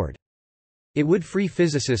and stored. It would free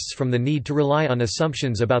physicists from the need to rely on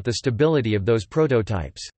assumptions about the stability of those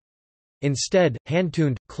prototypes. Instead,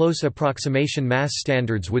 hand-tuned, close approximation mass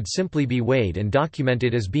standards would simply be weighed and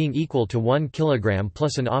documented as being equal to 1 kg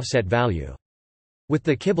plus an offset value. With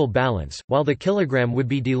the Kibble balance, while the kilogram would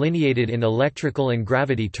be delineated in electrical and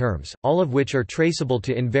gravity terms, all of which are traceable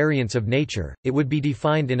to invariance of nature, it would be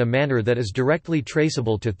defined in a manner that is directly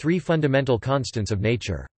traceable to three fundamental constants of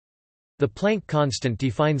nature. The Planck constant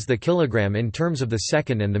defines the kilogram in terms of the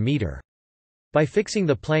second and the meter. By fixing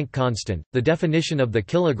the Planck constant, the definition of the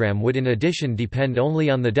kilogram would in addition depend only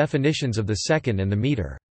on the definitions of the second and the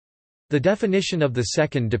meter. The definition of the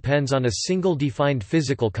second depends on a single defined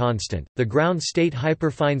physical constant, the ground state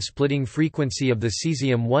hyperfine splitting frequency of the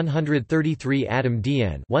cesium-133 atom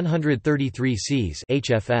Dn 133 Cs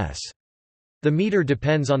HFS. The meter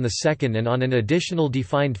depends on the second and on an additional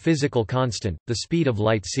defined physical constant, the speed of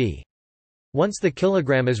light c. Once the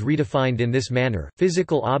kilogram is redefined in this manner,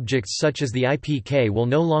 physical objects such as the IPK will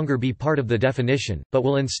no longer be part of the definition, but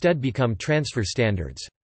will instead become transfer standards.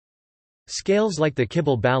 Scales like the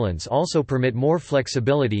Kibble balance also permit more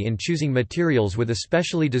flexibility in choosing materials with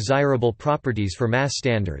especially desirable properties for mass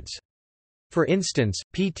standards. For instance,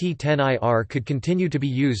 PT10IR could continue to be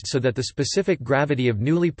used so that the specific gravity of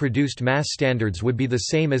newly produced mass standards would be the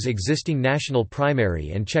same as existing national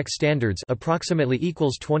primary and Czech standards, approximately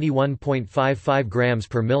equals 21.55 grams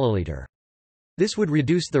per milliliter. This would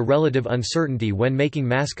reduce the relative uncertainty when making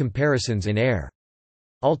mass comparisons in air.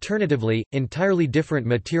 Alternatively, entirely different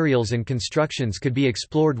materials and constructions could be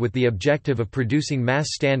explored with the objective of producing mass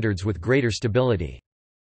standards with greater stability.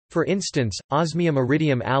 For instance,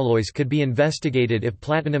 osmium-iridium alloys could be investigated if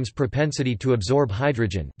platinum's propensity to absorb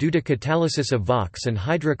hydrogen due to catalysis of Vox and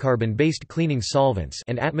hydrocarbon-based cleaning solvents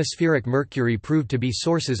and atmospheric mercury proved to be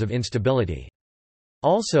sources of instability.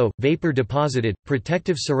 Also, vapor-deposited,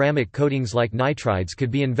 protective ceramic coatings like nitrides could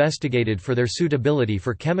be investigated for their suitability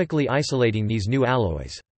for chemically isolating these new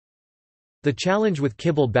alloys. The challenge with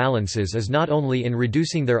Kibble balances is not only in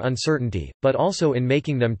reducing their uncertainty, but also in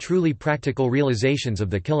making them truly practical realizations of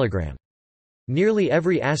the kilogram. Nearly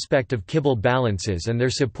every aspect of Kibble balances and their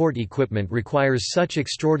support equipment requires such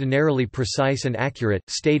extraordinarily precise and accurate,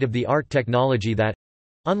 state-of-the-art technology that,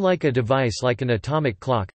 unlike a device like an atomic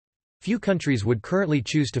clock, few countries would currently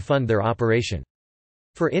choose to fund their operation.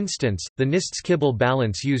 For instance, the NIST's Kibble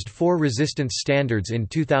balance used 4 resistance standards in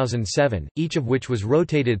 2007, each of which was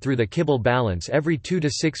rotated through the Kibble balance every 2 to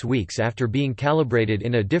 6 weeks after being calibrated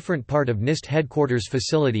in a different part of NIST headquarters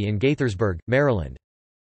facility in Gaithersburg, Maryland.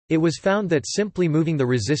 It was found that simply moving the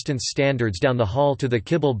resistance standards down the hall to the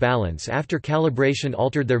Kibble balance after calibration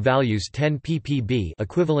altered their values 10 ppb,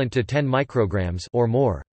 equivalent to 10 micrograms or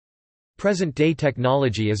more. Present-day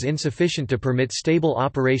technology is insufficient to permit stable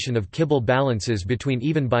operation of Kibble balances between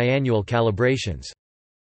even biannual calibrations.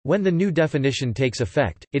 When the new definition takes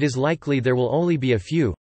effect, it is likely there will only be a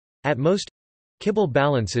few, at most, Kibble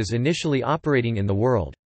balances initially operating in the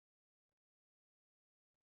world.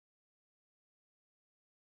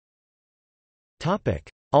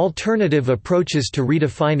 Alternative approaches to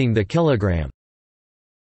redefining the kilogram.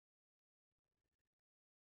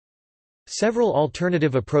 Several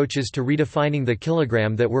alternative approaches to redefining the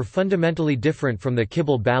kilogram that were fundamentally different from the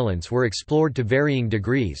Kibble balance were explored to varying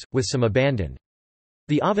degrees, with some abandoned.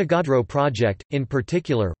 The Avogadro project, in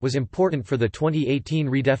particular, was important for the 2018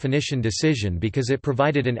 redefinition decision because it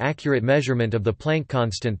provided an accurate measurement of the Planck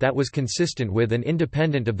constant that was consistent with and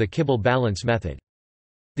independent of the Kibble balance method.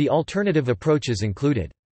 The alternative approaches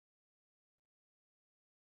included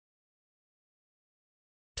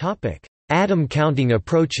atom counting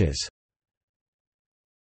approaches.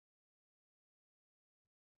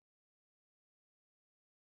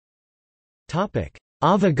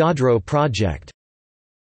 Avogadro project.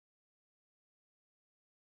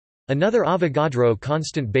 Another Avogadro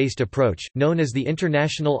constant-based approach, known as the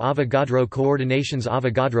International Avogadro Coordination's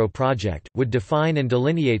Avogadro project, would define and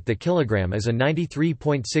delineate the kilogram as a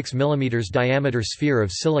 93.6 mm diameter sphere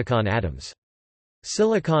of silicon atoms.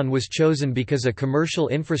 Silicon was chosen because a commercial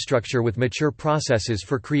infrastructure with mature processes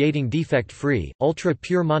for creating defect-free,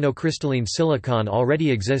 ultra-pure monocrystalline silicon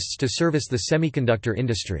already exists to service the semiconductor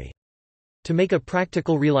industry. To make a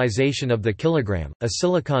practical realization of the kilogram, a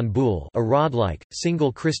silicon boule, a rod-like,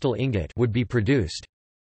 single-crystal ingot, would be produced.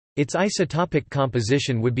 Its isotopic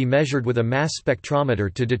composition would be measured with a mass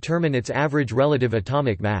spectrometer to determine its average relative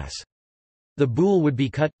atomic mass. The boule would be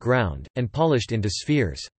cut, ground, and polished into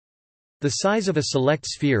spheres. The size of a select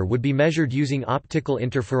sphere would be measured using optical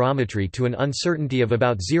interferometry to an uncertainty of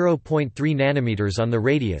about 0.3 nanometers on the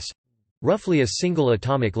radius, roughly a single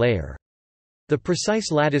atomic layer. The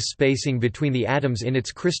precise lattice spacing between the atoms in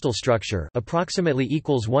its crystal structure, approximately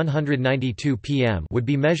equals 192 pm, would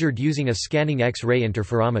be measured using a scanning X-ray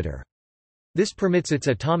interferometer. This permits its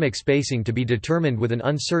atomic spacing to be determined with an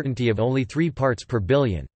uncertainty of only 3 parts per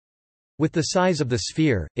billion. With the size of the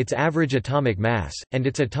sphere, its average atomic mass, and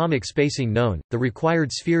its atomic spacing known, the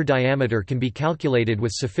required sphere diameter can be calculated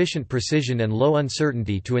with sufficient precision and low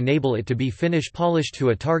uncertainty to enable it to be polished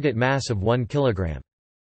to a target mass of 1 kg.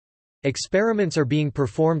 Experiments are being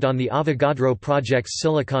performed on the Avogadro project's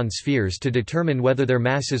silicon spheres to determine whether their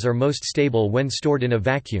masses are most stable when stored in a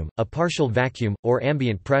vacuum, a partial vacuum, or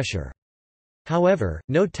ambient pressure. However,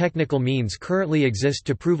 no technical means currently exist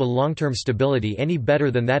to prove a long-term stability any better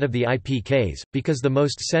than that of the IPKs, because the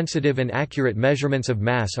most sensitive and accurate measurements of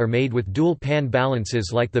mass are made with dual-pan balances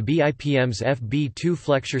like the BIPM's FB2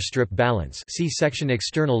 flexure strip balance. See section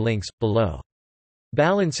external links, below.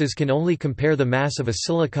 Balances can only compare the mass of a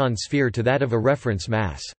silicon sphere to that of a reference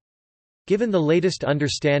mass. Given the latest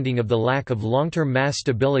understanding of the lack of long-term mass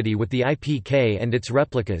stability with the IPK and its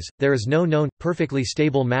replicas, there is no known, perfectly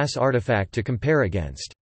stable mass artifact to compare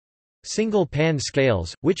against. Single-pan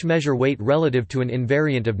scales, which measure weight relative to an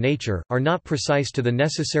invariant of nature, are not precise to the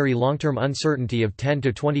necessary long-term uncertainty of 10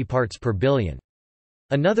 to 20 parts per billion.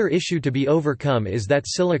 Another issue to be overcome is that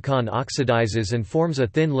silicon oxidizes and forms a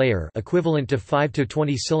thin layer equivalent to 5 to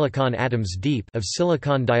 20 silicon atoms deep of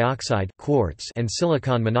silicon dioxide quartz and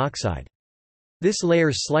silicon monoxide. This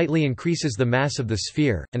layer slightly increases the mass of the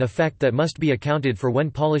sphere, an effect that must be accounted for when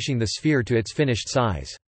polishing the sphere to its finished size.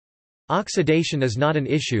 Oxidation is not an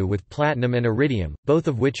issue with platinum and iridium, both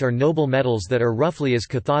of which are noble metals that are roughly as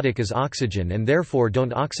cathodic as oxygen and therefore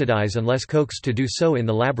don't oxidize unless coaxed to do so in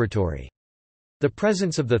the laboratory. The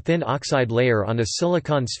presence of the thin oxide layer on a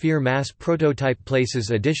silicon sphere mass prototype places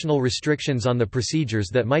additional restrictions on the procedures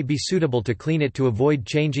that might be suitable to clean it to avoid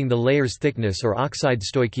changing the layer's thickness or oxide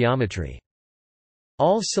stoichiometry.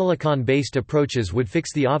 All silicon-based approaches would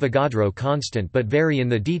fix the Avogadro constant but vary in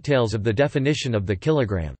the details of the definition of the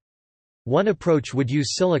kilogram. One approach would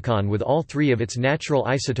use silicon with all three of its natural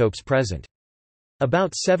isotopes present.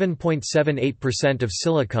 About 7.78% of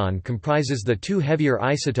silicon comprises the two heavier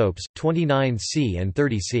isotopes, 29C and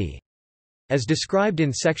 30C. As described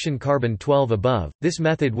in section carbon-12 above, this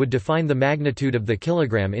method would define the magnitude of the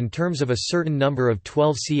kilogram in terms of a certain number of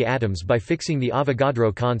 12C atoms by fixing the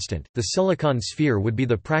Avogadro constant. The silicon sphere would be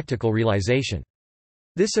the practical realization.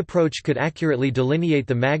 This approach could accurately delineate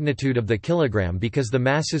the magnitude of the kilogram because the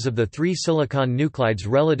masses of the three silicon nuclides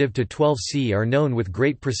relative to 12C are known with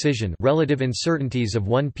great precision, relative uncertainties of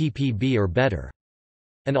 1 ppb or better.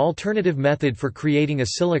 An alternative method for creating a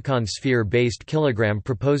silicon sphere-based kilogram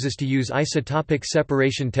proposes to use isotopic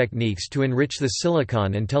separation techniques to enrich the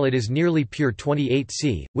silicon until it is nearly pure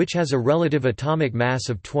 28C, which has a relative atomic mass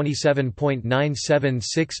of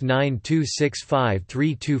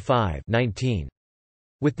 27.9769265,325-19.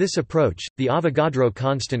 With this approach, the Avogadro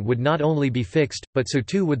constant would not only be fixed, but so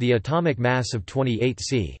too would the atomic mass of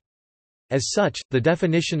 28C. As such, the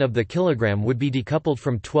definition of the kilogram would be decoupled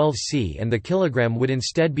from 12C and the kilogram would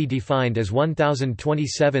instead be defined as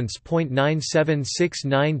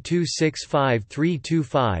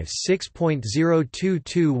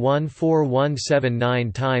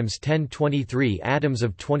 1027.9769265,325,6.022141179 times 1023 atoms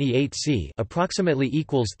of 28C, approximately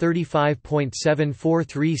equals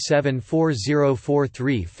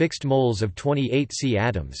 35.74374043 fixed moles of 28C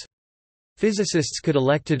atoms. Physicists could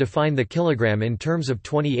elect to define the kilogram in terms of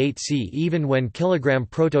 28C even when kilogram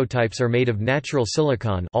prototypes are made of natural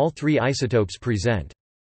silicon, all three isotopes present.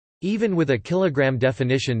 Even with a kilogram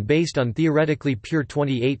definition based on theoretically pure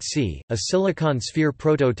 28C, a silicon sphere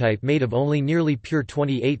prototype made of only nearly pure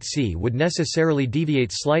 28C would necessarily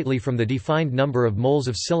deviate slightly from the defined number of moles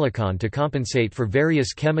of silicon to compensate for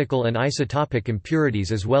various chemical and isotopic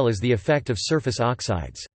impurities as well as the effect of surface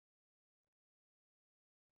oxides.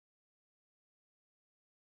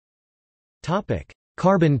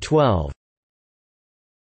 Carbon-12.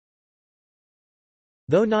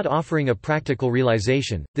 Though not offering a practical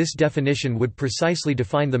realization, this definition would precisely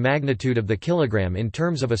define the magnitude of the kilogram in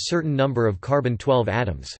terms of a certain number of carbon-12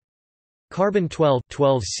 atoms. Carbon-12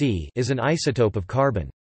 12C is an isotope of carbon.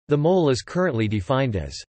 The mole is currently defined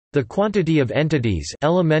as the quantity of entities,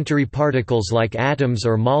 elementary particles like atoms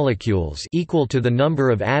or molecules, equal to the number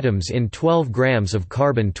of atoms in 12 grams of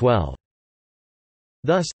carbon-12.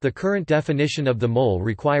 Thus, the current definition of the mole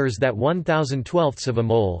requires that 1/1012ths of a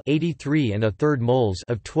mole, 83 1/3 moles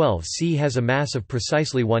of 12C has a mass of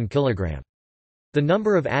precisely 1 kilogram. The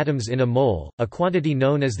number of atoms in a mole, a quantity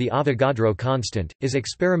known as the Avogadro constant, is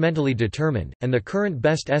experimentally determined, and the current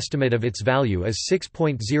best estimate of its value is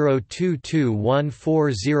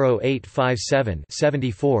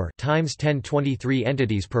 6.022140857 times 1023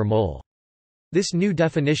 entities per mole. This new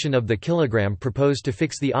definition of the kilogram proposed to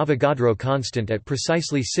fix the Avogadro constant at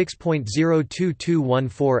precisely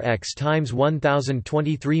 6.02214 x times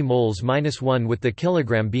 1023 moles minus 1, with the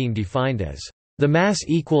kilogram being defined as the mass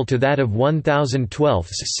equal to that of 1012ths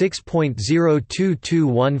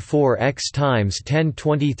 6.02214 x times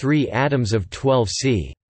 1023 atoms of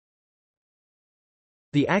 12C.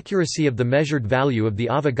 The accuracy of the measured value of the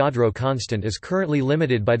Avogadro constant is currently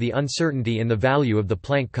limited by the uncertainty in the value of the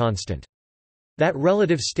Planck constant. That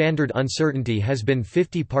relative standard uncertainty has been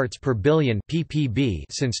 50 parts per billion ppb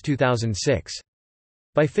since 2006.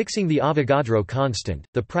 By fixing the Avogadro constant,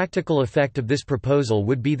 the practical effect of this proposal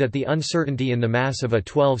would be that the uncertainty in the mass of a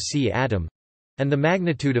 12C atom—and the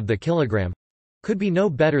magnitude of the kilogram—could be no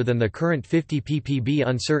better than the current 50 ppb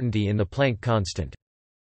uncertainty in the Planck constant.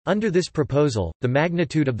 Under this proposal, the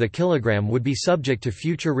magnitude of the kilogram would be subject to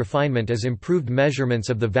future refinement as improved measurements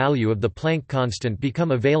of the value of the Planck constant become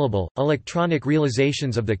available. Electronic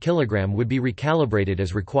realizations of the kilogram would be recalibrated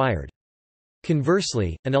as required.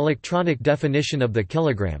 Conversely, an electronic definition of the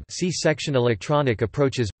kilogram, see section electronic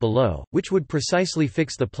approaches below, which would precisely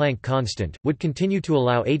fix the Planck constant, would continue to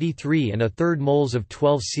allow 83 1/3 moles of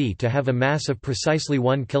 12C to have a mass of precisely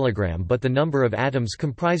 1 kilogram, but the number of atoms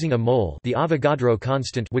comprising a mole, the Avogadro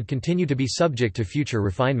constant, would continue to be subject to future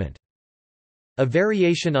refinement. A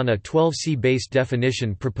variation on a 12C-based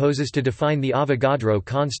definition proposes to define the Avogadro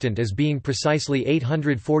constant as being precisely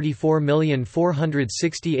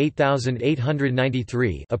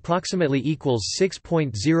 844,468,893, approximately equals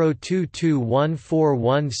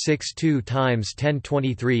 6.022141162 times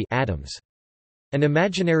 1023 atoms. An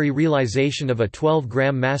imaginary realization of a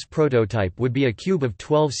 12-gram mass prototype would be a cube of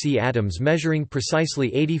 12C atoms measuring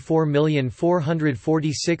precisely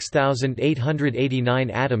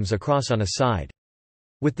 84,446,889 atoms across on a side.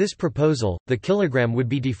 With this proposal, the kilogram would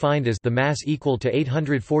be defined as the mass equal to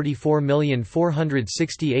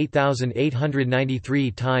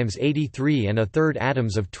 844,468,893 times 83 and a third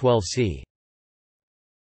atoms of 12C.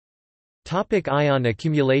 Ion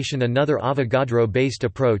accumulation. Another Avogadro-based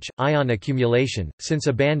approach, ion accumulation, since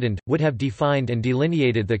abandoned, would have defined and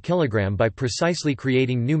delineated the kilogram by precisely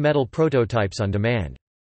creating new metal prototypes on demand.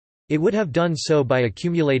 It would have done so by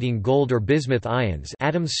accumulating gold or bismuth ions,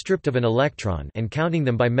 atoms stripped of an electron, and counting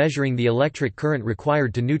them by measuring the electric current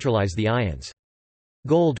required to neutralize the ions.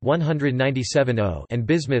 Gold 197O and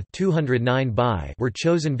bismuth 209 Bi were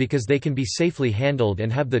chosen because they can be safely handled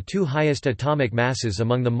and have the two highest atomic masses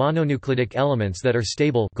among the mononuclidic elements that are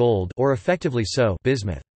stable, gold, or effectively so,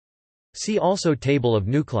 bismuth. See also Table of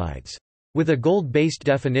nuclides. With a gold-based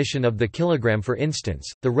definition of the kilogram, for instance,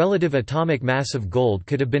 the relative atomic mass of gold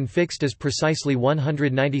could have been fixed as precisely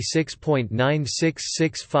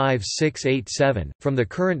 196.9665687, from the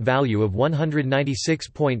current value of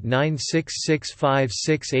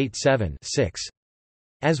 196.9665687 6.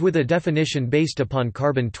 As with a definition based upon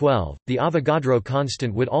carbon-12, the Avogadro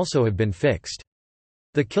constant would also have been fixed.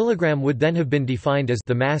 The kilogram would then have been defined as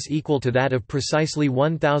the mass equal to that of precisely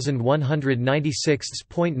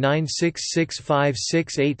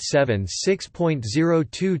 1196.9665687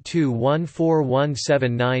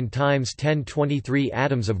 6.022141179 times 1023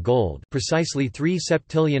 atoms of gold, precisely 3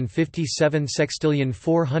 septillion 57 sextillion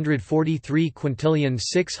 443 quintillion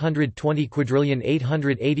 620 quadrillion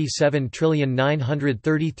 887 trillion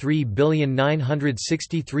 933 billion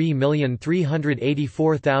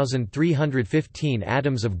 963,384,315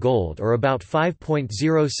 atoms of gold, or about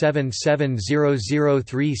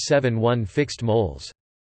 5.077000371 fixed moles.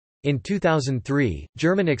 In 2003,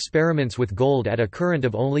 German experiments with gold at a current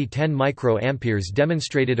of only 10 microamperes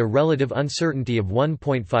demonstrated a relative uncertainty of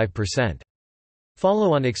 1.5%.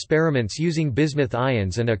 Follow-on experiments using bismuth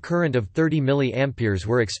ions and a current of 30 mA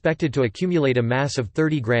were expected to accumulate a mass of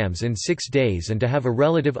 30 grams in 6 days and to have a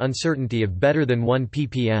relative uncertainty of better than 1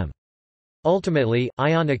 ppm. Ultimately,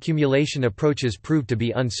 ion accumulation approaches proved to be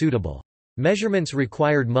unsuitable. Measurements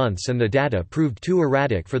required months and the data proved too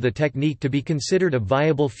erratic for the technique to be considered a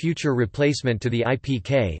viable future replacement to the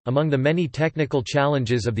IPK. Among the many technical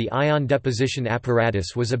challenges of the ion deposition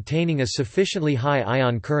apparatus was obtaining a sufficiently high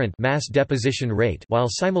ion current mass deposition rate while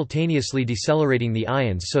simultaneously decelerating the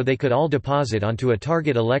ions so they could all deposit onto a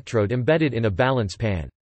target electrode embedded in a balance pan.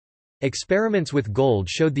 Experiments with gold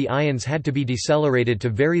showed the ions had to be decelerated to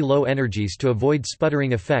very low energies to avoid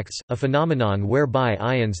sputtering effects, a phenomenon whereby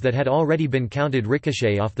ions that had already been counted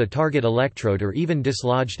ricochet off the target electrode or even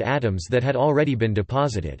dislodged atoms that had already been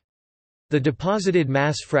deposited. The deposited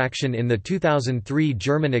mass fraction in the 2003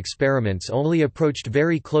 German experiments only approached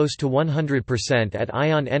very close to 100% at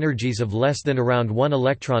ion energies of less than around 1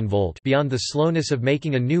 electron volt. Beyond the slowness of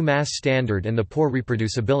making a new mass standard and the poor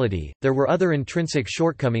reproducibility, there were other intrinsic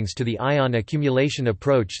shortcomings to the ion accumulation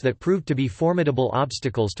approach that proved to be formidable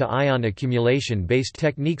obstacles to ion accumulation-based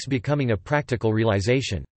techniques becoming a practical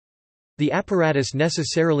realization. The apparatus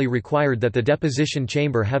necessarily required that the deposition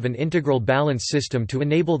chamber have an integral balance system to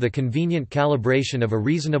enable the convenient calibration of a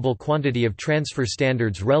reasonable quantity of transfer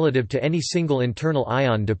standards relative to any single internal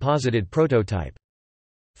ion deposited prototype.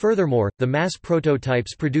 Furthermore, the mass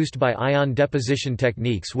prototypes produced by ion deposition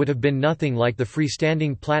techniques would have been nothing like the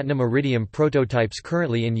freestanding platinum-iridium prototypes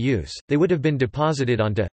currently in use. They would have been deposited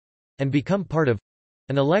onto and become part of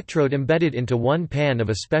an electrode embedded into one pan of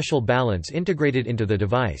a special balance integrated into the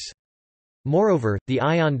device. Moreover, the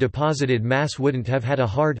ion-deposited mass wouldn't have had a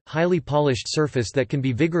hard, highly polished surface that can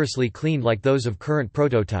be vigorously cleaned like those of current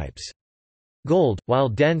prototypes. Gold, while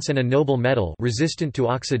dense and a noble metal resistant to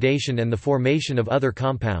oxidation and the formation of other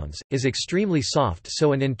compounds, is extremely soft,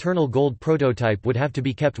 so an internal gold prototype would have to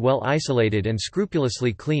be kept well isolated and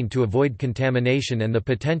scrupulously cleaned to avoid contamination and the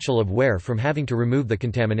potential of wear from having to remove the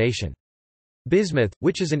contamination. Bismuth,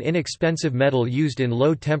 which is an inexpensive metal used in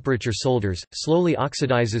low-temperature solders, slowly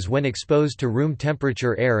oxidizes when exposed to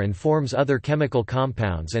room-temperature air and forms other chemical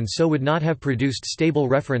compounds and so would not have produced stable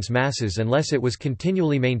reference masses unless it was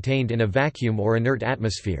continually maintained in a vacuum or inert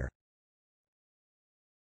atmosphere.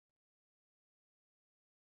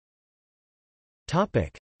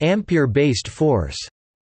 Ampere-based force.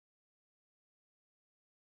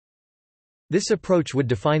 This approach would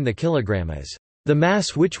define the kilogram as the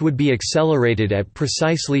mass which would be accelerated at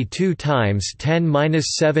precisely 2 ×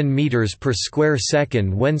 10⁻⁷ meters per square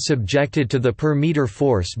second when subjected to the per meter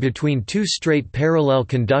force between two straight parallel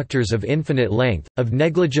conductors of infinite length, of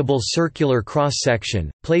negligible circular cross-section,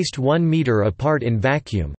 placed 1 meter apart in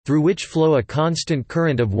vacuum, through which flow a constant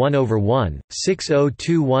current of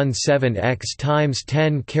 1/1.60217 x times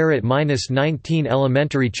 10⁻⁻19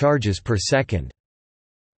 elementary charges per second.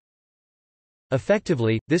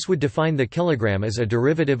 Effectively, this would define the kilogram as a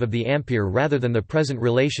derivative of the ampere rather than the present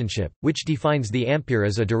relationship, which defines the ampere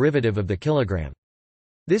as a derivative of the kilogram.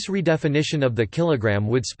 This redefinition of the kilogram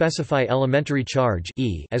would specify elementary charge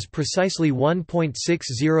E as precisely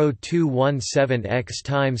 1.60217 x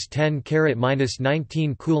times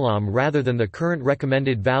 10⁻⁻19 coulomb rather than the current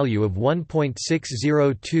recommended value of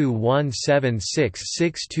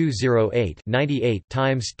 1.60217666208 98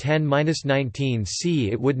 times 10⁻19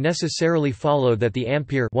 c. It would necessarily follow that the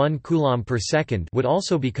ampere 1 coulomb per second would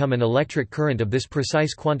also become an electric current of this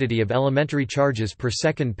precise quantity of elementary charges per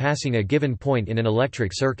second passing a given point in an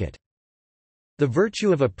electric circuit. The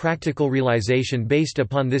virtue of a practical realization based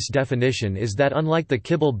upon this definition is that unlike the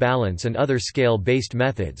Kibble balance and other scale-based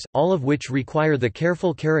methods, all of which require the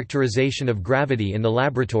careful characterization of gravity in the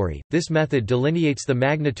laboratory, this method delineates the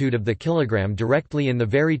magnitude of the kilogram directly in the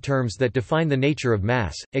very terms that define the nature of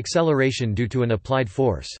mass, acceleration due to an applied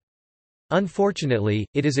force. Unfortunately,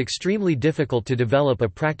 it is extremely difficult to develop a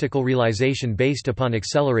practical realization based upon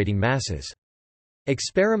accelerating masses.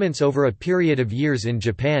 Experiments over a period of years in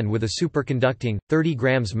Japan with a superconducting, 30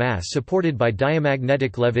 grams mass supported by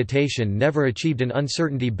diamagnetic levitation never achieved an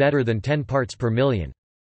uncertainty better than 10 parts per million.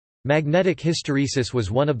 Magnetic hysteresis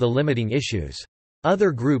was one of the limiting issues.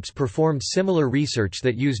 Other groups performed similar research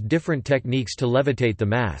that used different techniques to levitate the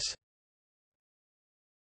mass.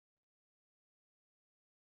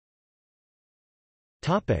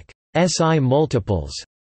 SI multiples.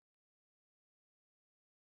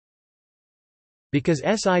 Because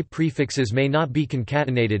SI prefixes may not be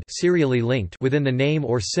concatenated serially linked within the name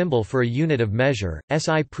or symbol for a unit of measure,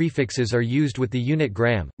 SI prefixes are used with the unit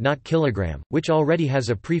gram, not kilogram, which already has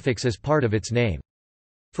a prefix as part of its name.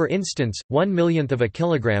 For instance, 1/1,000,000 of a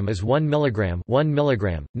kilogram is 1 milligram, 1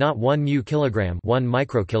 milligram, not 1 mu kilogram, 1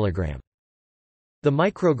 microkilogram. The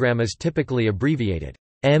microgram is typically abbreviated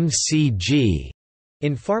mcg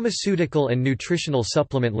in pharmaceutical and nutritional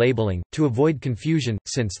supplement labeling, to avoid confusion,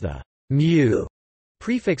 since the mu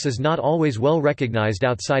prefix is not always well recognized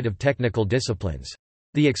outside of technical disciplines.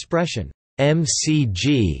 The expression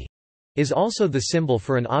mcg is also the symbol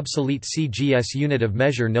for an obsolete CGS unit of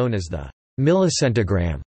measure known as the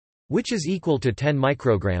millicentigram, which is equal to 10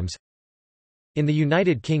 micrograms. In the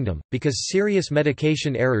United Kingdom, because serious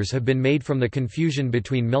medication errors have been made from the confusion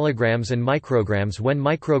between milligrams and micrograms when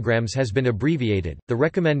micrograms has been abbreviated, the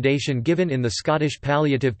recommendation given in the Scottish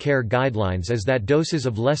Palliative Care Guidelines is that doses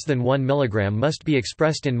of less than 1 milligram must be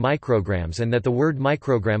expressed in micrograms and that the word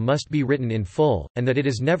microgram must be written in full, and that it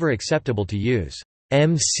is never acceptable to use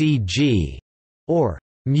mcg or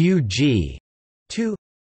μg to.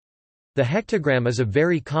 The hectogram is a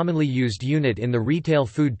very commonly used unit in the retail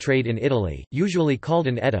food trade in Italy, usually called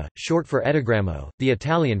an etta, short for ettagrammo, the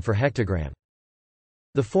Italian for hectogram.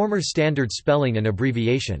 The former standard spelling and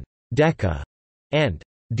abbreviation deca and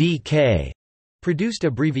dk produced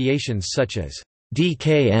abbreviations such as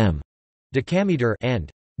dkm decameter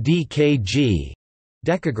and dkg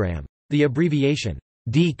decagram. The abbreviation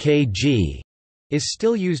dkg is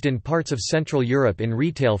still used in parts of Central Europe in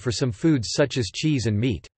retail for some foods such as cheese and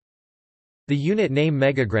meat. The unit name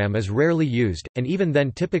megagram is rarely used, and even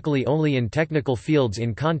then typically only in technical fields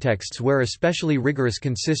in contexts where especially rigorous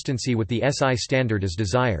consistency with the SI standard is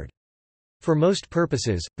desired. For most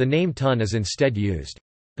purposes, the name ton is instead used.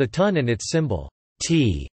 The ton and its symbol,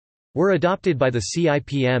 T, were adopted by the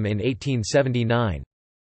CIPM in 1879.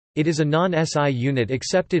 It is a non-SI unit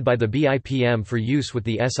accepted by the BIPM for use with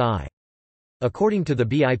the SI. According to the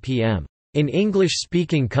BIPM, in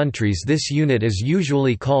English-speaking countries this unit is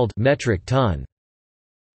usually called metric ton.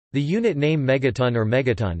 The unit name megaton or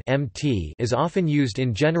megaton (mt) is often used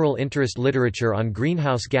in general interest literature on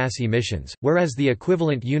greenhouse gas emissions, whereas the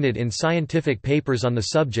equivalent unit in scientific papers on the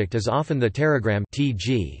subject is often the teragram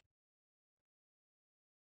 (tg).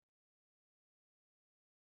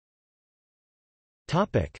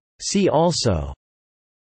 Topic: See also.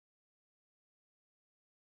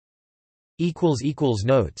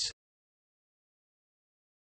 Notes